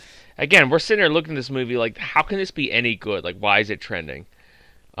we're sitting there looking at this movie like, how can this be any good? Like, why is it trending?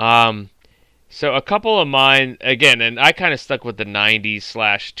 So a couple of mine, again, and I kind of stuck with the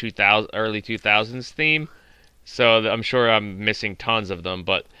 90s / 2000 early 2000s theme, so I'm sure I'm missing tons of them,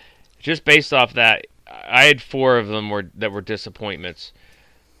 but just based off that, I had 4 of them that were disappointments.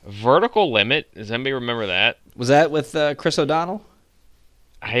 Vertical Limit, does anybody remember that? Was that with Chris O'Donnell?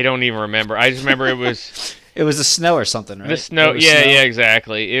 I don't even remember. I just remember it was... It was the snow or something, right? The snow, yeah,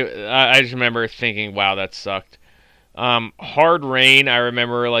 exactly. I just remember thinking, wow, that sucked. Hard Rain, I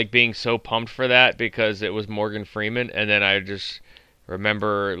remember like being so pumped for that because it was Morgan Freeman, and then I just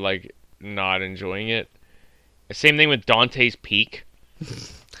remember like not enjoying it. Same thing with Dante's Peak.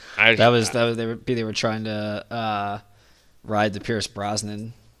 They were trying to ride the Pierce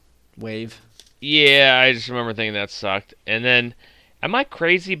Brosnan wave. Yeah, I just remember thinking that sucked. And then, am I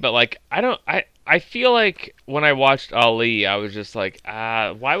crazy? But like, I feel like when I watched Ali, I was just like,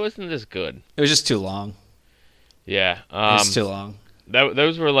 why wasn't this good? It was just too long. Yeah. It's too long.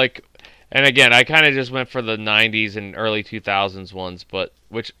 Those were like, and again, I kind of just went for the 90s and early 2000s ones, but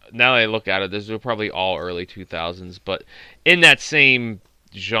which now that I look at it, those were probably all early 2000s, but in that same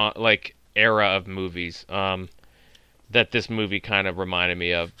genre, like era of movies, that this movie kind of reminded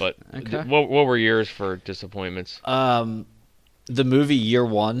me of. But okay. What were yours for disappointments? The movie Year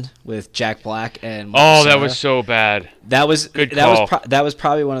One with Jack Black and Michael Cera. That was so bad. That was good call. That was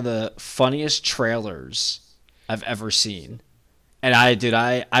probably one of the funniest trailers I've ever seen. And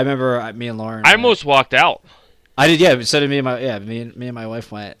I remember me and Lauren. I almost walked out. I did, yeah. So did me and my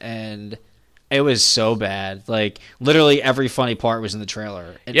wife went, and it was so bad. Like literally every funny part was in the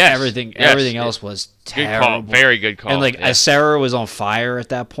trailer, and everything else was terrible. Good call. Very good call. And like Sarah was on fire at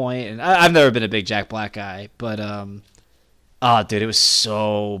that point, and I've never been a big Jack Black guy, but Oh, dude, it was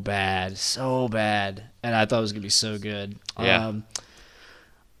so bad, and I thought it was gonna be so good. Yeah.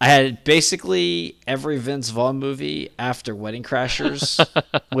 I had basically every Vince Vaughn movie after Wedding Crashers,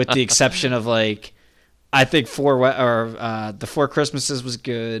 with the exception of like, I think the Four Christmases was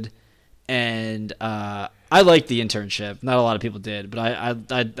good, and I liked The Internship. Not a lot of people did, but I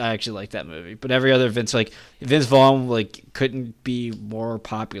actually liked that movie. But every other Vince Vaughn like couldn't be more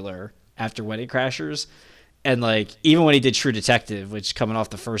popular after Wedding Crashers. And like even when he did True Detective, which coming off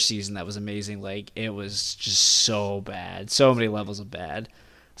the first season that was amazing, like it was just so bad, so many levels of bad.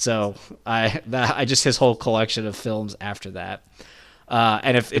 So I just his whole collection of films after that.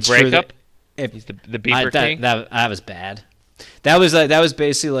 And if it's Breakup. true that, He's the beaver king. that was bad. That was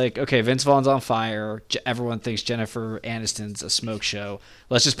basically like, okay, Vince Vaughn's on fire. Everyone thinks Jennifer Aniston's a smoke show.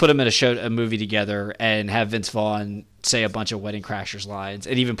 Let's just put them in a movie together and have Vince Vaughn say a bunch of Wedding Crashers lines,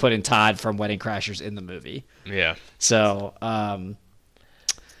 and even put in Todd from Wedding Crashers in the movie. Yeah. So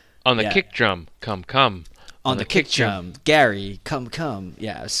On the yeah. kick drum, come. on the kick drum, Gary, come.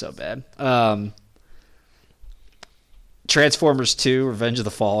 Yeah, it was so bad. Transformers 2: Revenge of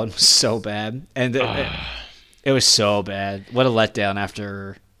the Fallen was so bad, and it was so bad. What a letdown!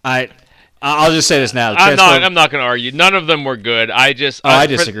 After I'll just say this now. I'm not going to argue. None of them were good. I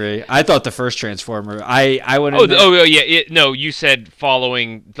disagree. I thought the first Transformer. I would. No, you said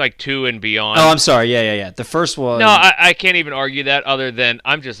following like 2 and beyond. Oh, I'm sorry. Yeah. The first one. No, I can't even argue that. Other than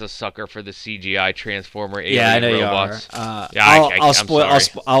I'm just a sucker for the CGI Transformer alien Yeah, I know robots. you are. I'm spoil.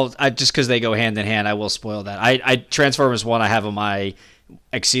 sorry. Just because they go hand in hand, I will spoil that. I Transformers 1. I have on my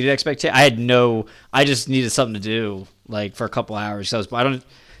exceeded expectation. I just needed something to do like for a couple hours. I don't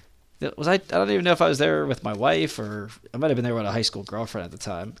even know if I was there with my wife, or I might have been there with a high school girlfriend at the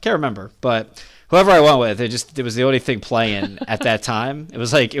time. Can't remember, but whoever I went with, it was the only thing playing at that time. It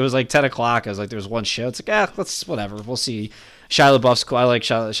was like 10 o'clock. I was like, there was one show. It's like, let's whatever. We'll see. Shia LaBeouf's cool. I like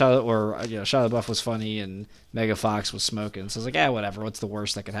Shia LaBeouf was funny, and Megan Fox was smoking. So I was like, whatever. What's the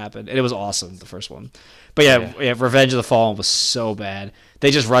worst that could happen? And it was awesome, the first one. But yeah, Revenge of the Fallen was so bad.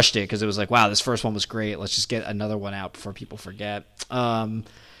 They just rushed it because it was like, wow, this first one was great. Let's just get another one out before people forget.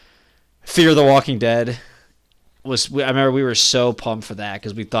 Fear the Walking Dead I remember we were so pumped for that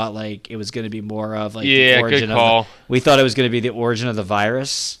because we thought like it was going to be more of like the origin good call. we thought it was going to be the origin of the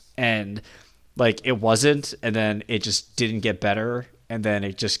virus, and like it wasn't, and then it just didn't get better, and then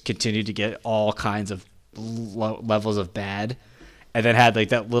it just continued to get all kinds of levels of bad, and then had like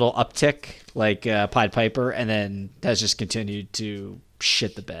that little uptick like Pied Piper, and then has just continued to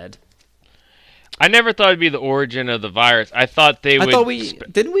shit the bed. I never thought it'd be the origin of the virus. I thought they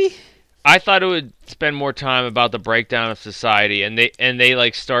would. Didn't we? I thought it would spend more time about the breakdown of society, and they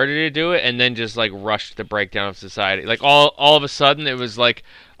like started to do it, and then just like rushed the breakdown of society. Like all of a sudden, it was like,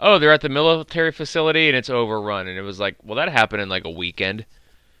 oh, they're at the military facility and it's overrun, and it was like, well, that happened in like a weekend.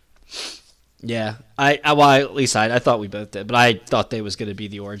 Yeah, at least I thought we both did, but I thought they was going to be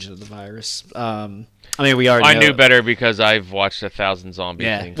the origin of the virus. I mean, we already. I knew better because I've watched 1,000 zombie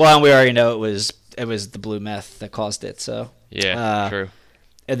things. Well, and we already know it was the blue meth that caused it. So yeah, true.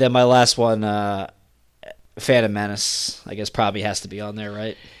 And then my last one, Phantom Menace, I guess probably has to be on there,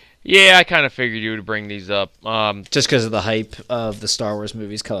 right? Yeah, I kind of figured you would bring these up. Just because of the hype of the Star Wars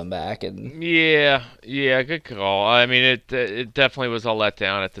movies coming back, and yeah, good call. I mean, it definitely was a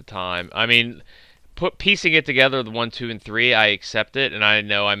letdown at the time. I mean, piecing it together, the 1, 2, and 3, I accept it, and I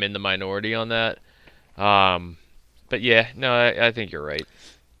know I'm in the minority on that. But yeah, no, I think you're right.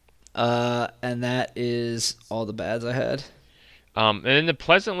 And that is all the bads I had. And in the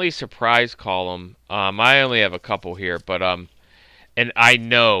pleasantly surprised column, I only have a couple here, but and I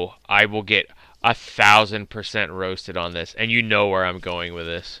know I will get 1,000% roasted on this, and you know where I'm going with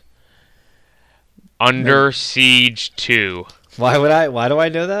this. Under Siege 2. Why do I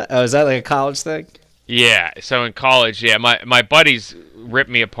know that? Oh, is that like a college thing? Yeah, so in college, my buddies ripped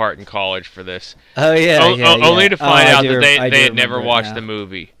me apart in college for this. Oh yeah, only to find out that they had never watched the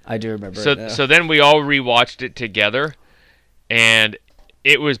movie. I do remember. So then we all rewatched it together, and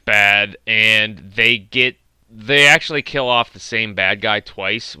it was bad. And they actually kill off the same bad guy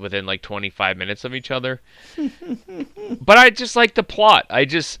twice within like 25 minutes of each other. But I just like the plot.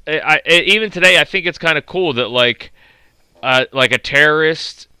 Even today, I think it's kind of cool that like a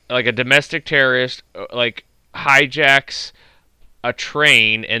terrorist, like a domestic terrorist, like hijacks a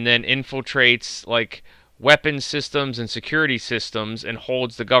train and then infiltrates like weapon systems and security systems and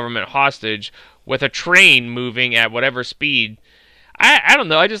holds the government hostage with a train moving at whatever speed. I don't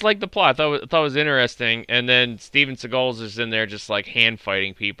know. I just like the plot. I thought it was interesting. And then Steven Seagal's is in there just like hand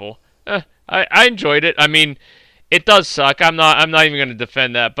fighting people. I enjoyed it. I mean, it does suck. I'm not even going to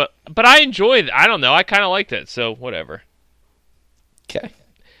defend that. But I enjoyed it. I don't know. I kind of liked it. So whatever. Okay.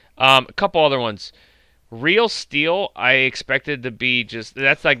 A couple other ones. Real Steel, I expected to be just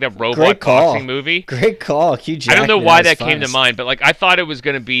that's like the robot Great call. boxing movie. Great call, Hugh I Jackman. don't know why at his that came to finest. mind, but like I thought it was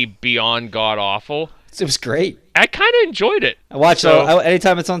going to be beyond god awful. It was great. I kind of enjoyed it. I watch So- it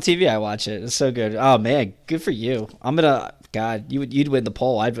anytime it's on TV. I watch it. It's so good. Oh man, good for you. I'm gonna. God, you'd win the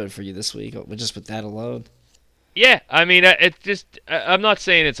poll. I'd vote for you this week just with that alone. Yeah, I mean, it just I'm not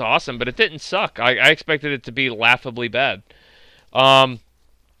saying it's awesome, but it didn't suck. I expected it to be laughably bad.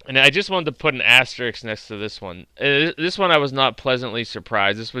 And I just wanted to put an asterisk next to this one. This one I was not pleasantly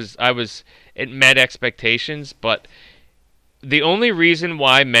surprised. It met expectations, but the only reason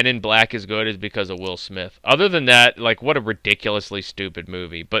why Men in Black is good is because of Will Smith. Other than that, like what a ridiculously stupid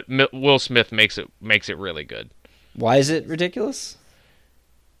movie. But Will Smith makes it really good. Why is it ridiculous?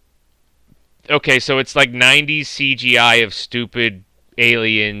 Okay, so it's like 90s CGI of stupid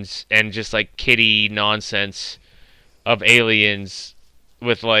aliens and just like kiddie nonsense of aliens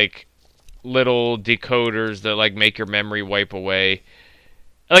with like little decoders that like make your memory wipe away.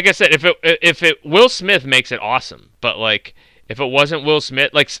 Like I said, if it Will Smith makes it awesome, but like if it wasn't Will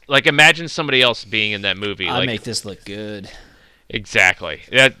Smith, like imagine somebody else being in that movie. I Like make this look good. exactly.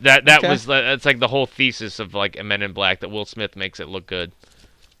 That Okay. was that's like the whole thesis of like Men in Black, that Will Smith makes it look good.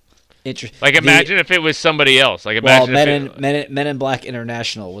 Like imagine if it was somebody else. Like Well, imagine if Men in Black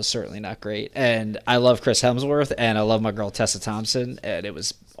International was certainly not great, and I love Chris Hemsworth, and I love my girl Tessa Thompson, and it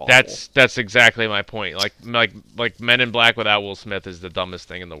was awful. that's exactly my point. Like Men in Black without Will Smith is the dumbest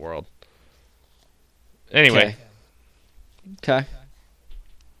thing in the world. Anyway, Okay.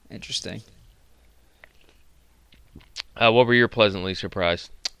 Interesting. what were you pleasantly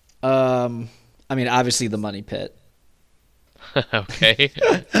surprised? I mean, obviously the Money Pit. Okay.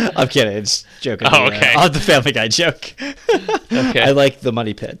 I'm kidding. It's joking. Oh, okay. The Family Guy joke. Okay. I like the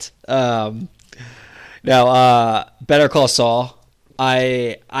Money Pit. Now, Better Call Saul.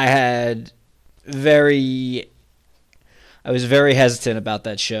 I was very hesitant about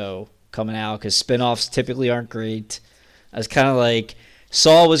that show coming out because spinoffs typically aren't great. I was kind of like,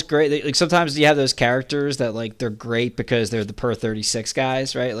 Saul was great. Like sometimes you have those characters that like they're great because they're the per 36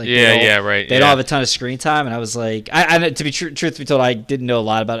 guys, right? Like right. They don't have a ton of screen time, and I was like, I to be truth be told, I didn't know a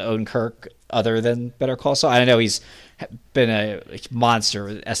lot about Owen Kirk other than Better Call Saul. I know he's been a monster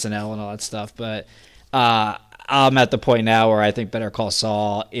with SNL and all that stuff, but I'm at the point now where I think Better Call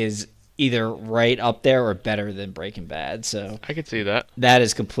Saul is either right up there or better than Breaking Bad. So I could see that. that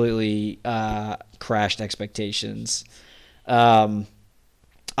is completely crashed expectations.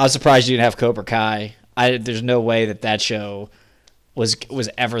 I was surprised you didn't have Cobra Kai. There's no way that show was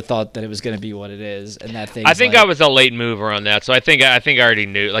ever thought that it was going to be what it is, and that thing. I think I was a late mover on that, so I think I already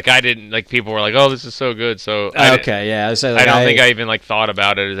knew. Like I didn't like people were like, "Oh, this is so good." So Okay, yeah. So like, I don't think I even like thought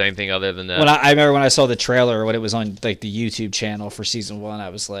about it as anything other than that. When I remember when I saw the trailer when it was on like the YouTube channel for season 1, I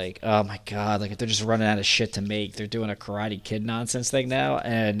was like, "Oh my god!" Like they're just running out of shit to make. They're doing a Karate Kid nonsense thing now,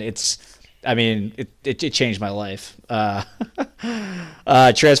 and it's. I mean, it changed my life.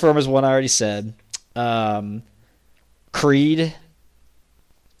 Transformers 1, I already said. Creed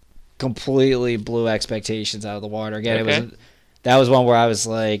completely blew expectations out of the water. Again, Okay. that was one where I was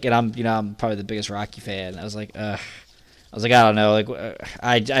like, and I'm probably the biggest Rocky fan. I was like, I don't know, like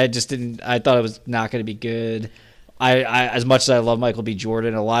I just didn't. I thought it was not going to be good. I as much as I love Michael B.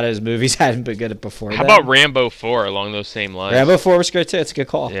 Jordan, a lot of his movies hadn't been good before. How about Rambo 4 along those same lines? Rambo 4 was good too. It's a good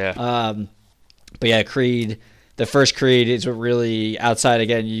call. Yeah. But yeah, Creed. The first Creed is what really, outside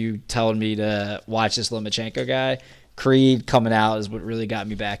again, you telling me to watch this Lomachenko guy. Creed coming out is what really got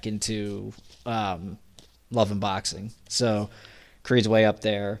me back into loving boxing. So Creed's way up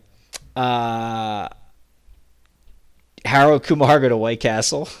there. Harold Kumar go to White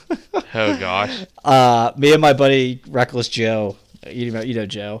Castle. Oh gosh. Me and my buddy Reckless Joe, you know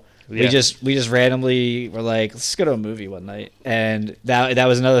Joe. Yeah. We just randomly were like, let's go to a movie one night, and that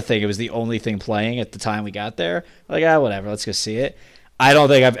was another thing. It was the only thing playing at the time we got there. Like, whatever, let's go see it. I don't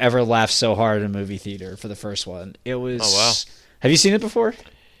think I've ever laughed so hard in a movie theater for the first one. It was. Oh, wow. Have you seen it before?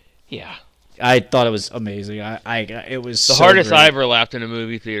 Yeah. I thought it was amazing. It was The so hardest great. I ever laughed in a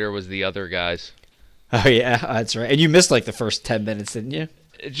movie theater was The Other Guys. Oh yeah, that's right. And you missed like the first 10 minutes, didn't you?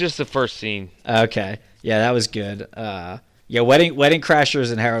 It's just the first scene. Okay, yeah, that was good. Yeah, Wedding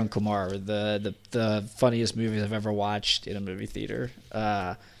Crashers and Harold Kumar were the funniest movies I've ever watched in a movie theater.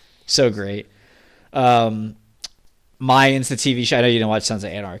 So great. Mayans, the TV show. I know you didn't watch Sons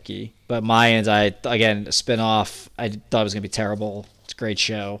of Anarchy, but Mayans, a spinoff. I thought it was gonna be terrible. It's a great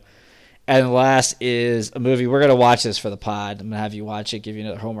show. And last is a movie. We're gonna watch this for the pod. I'm gonna have you watch it. Give you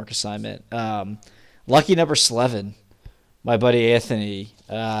another homework assignment. Lucky Number 11. My buddy Anthony.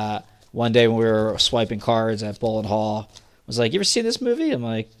 One day when we were swiping cards at Bowling Hall, was like, "You ever seen this movie?" I'm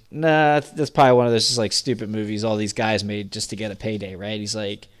like, "Nah, that's probably one of those just like stupid movies all these guys made just to get a payday, right?" He's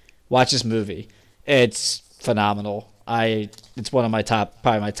like, "Watch this movie. It's phenomenal. It's one of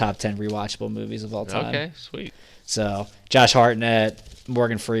probably my top 10 rewatchable movies of all time." Okay, sweet. So Josh Hartnett,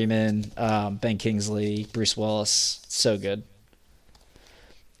 Morgan Freeman, Ben Kingsley, Bruce Willis, so good.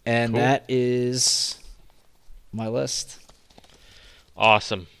 And Cool. that is my list.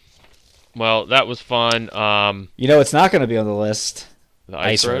 Awesome. Well, that was fun. You know, it's not going to be on the list. The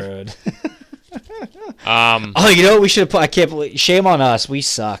Ice Road. Road. Um, Oh, you know what we should have put? I can't believe. Shame on us. We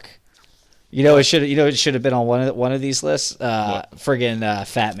suck. You know it should. You know it should have been on one of these lists. Friggin'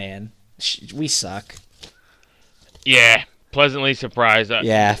 Fat Man. We suck. yeah, pleasantly surprised.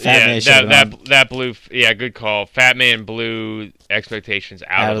 Yeah, Fat Man should've been on. that blew. Yeah, good call. Fat Man blew expectations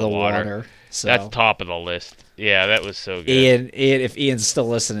out of the water. So. That's top of the list. Yeah, that was so good. Ian, if Ian's still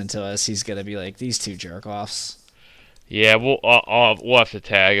listening to us, he's gonna be like, these two jerk offs. Yeah, we'll have to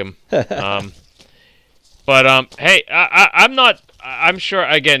tag him. But hey, I'm not. I'm sure.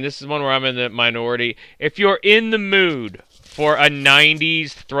 Again, this is one where I'm in the minority. If you're in the mood for a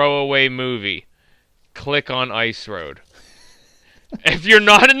 '90s throwaway movie, click on Ice Road. If you're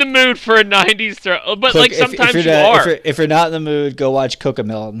not in the mood for a '90s but like sometimes if you not, are. If you're not in the mood, go watch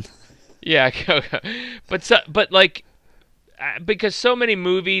Cocomelon. Yeah, but like, because so many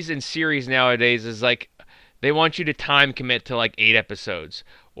movies and series nowadays is like, they want you to time commit to like 8 episodes,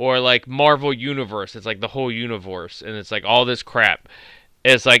 or like Marvel Universe, it's like the whole universe, and it's like all this crap.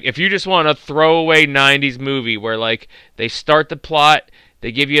 It's like, if you just want a throwaway 90s movie where like they start the plot,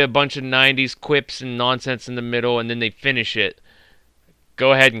 they give you a bunch of 90s quips and nonsense in the middle, and then they finish it,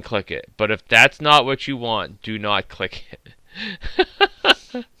 go ahead and click it. But if that's not what you want, do not click it.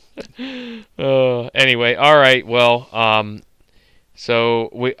 Anyway, all right. Well, so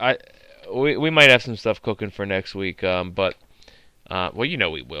we might have some stuff cooking for next week. But well, you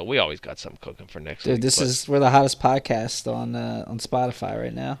know we will. We always got something cooking for next week. Dude, we're the hottest podcast on Spotify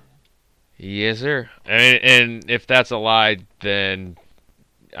right now. Yes, sir. And if that's a lie, then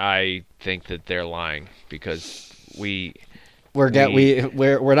I think that they're lying, because we're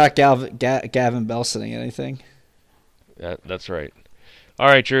not Gavin Belsoning anything. That's right. All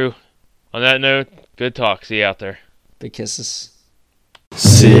right, Drew. On that note, good talk. See you out there. Big kisses.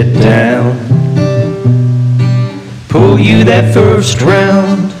 Sit down, pull you that first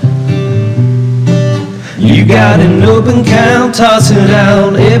round. You got an open count, toss it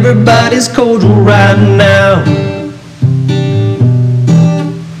out. Everybody's cordial right now.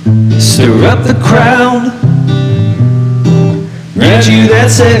 Stir up the crowd, get you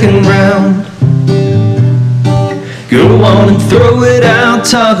that second round. Go on and throw it out,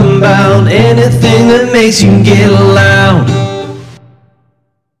 talking about anything that makes you get loud.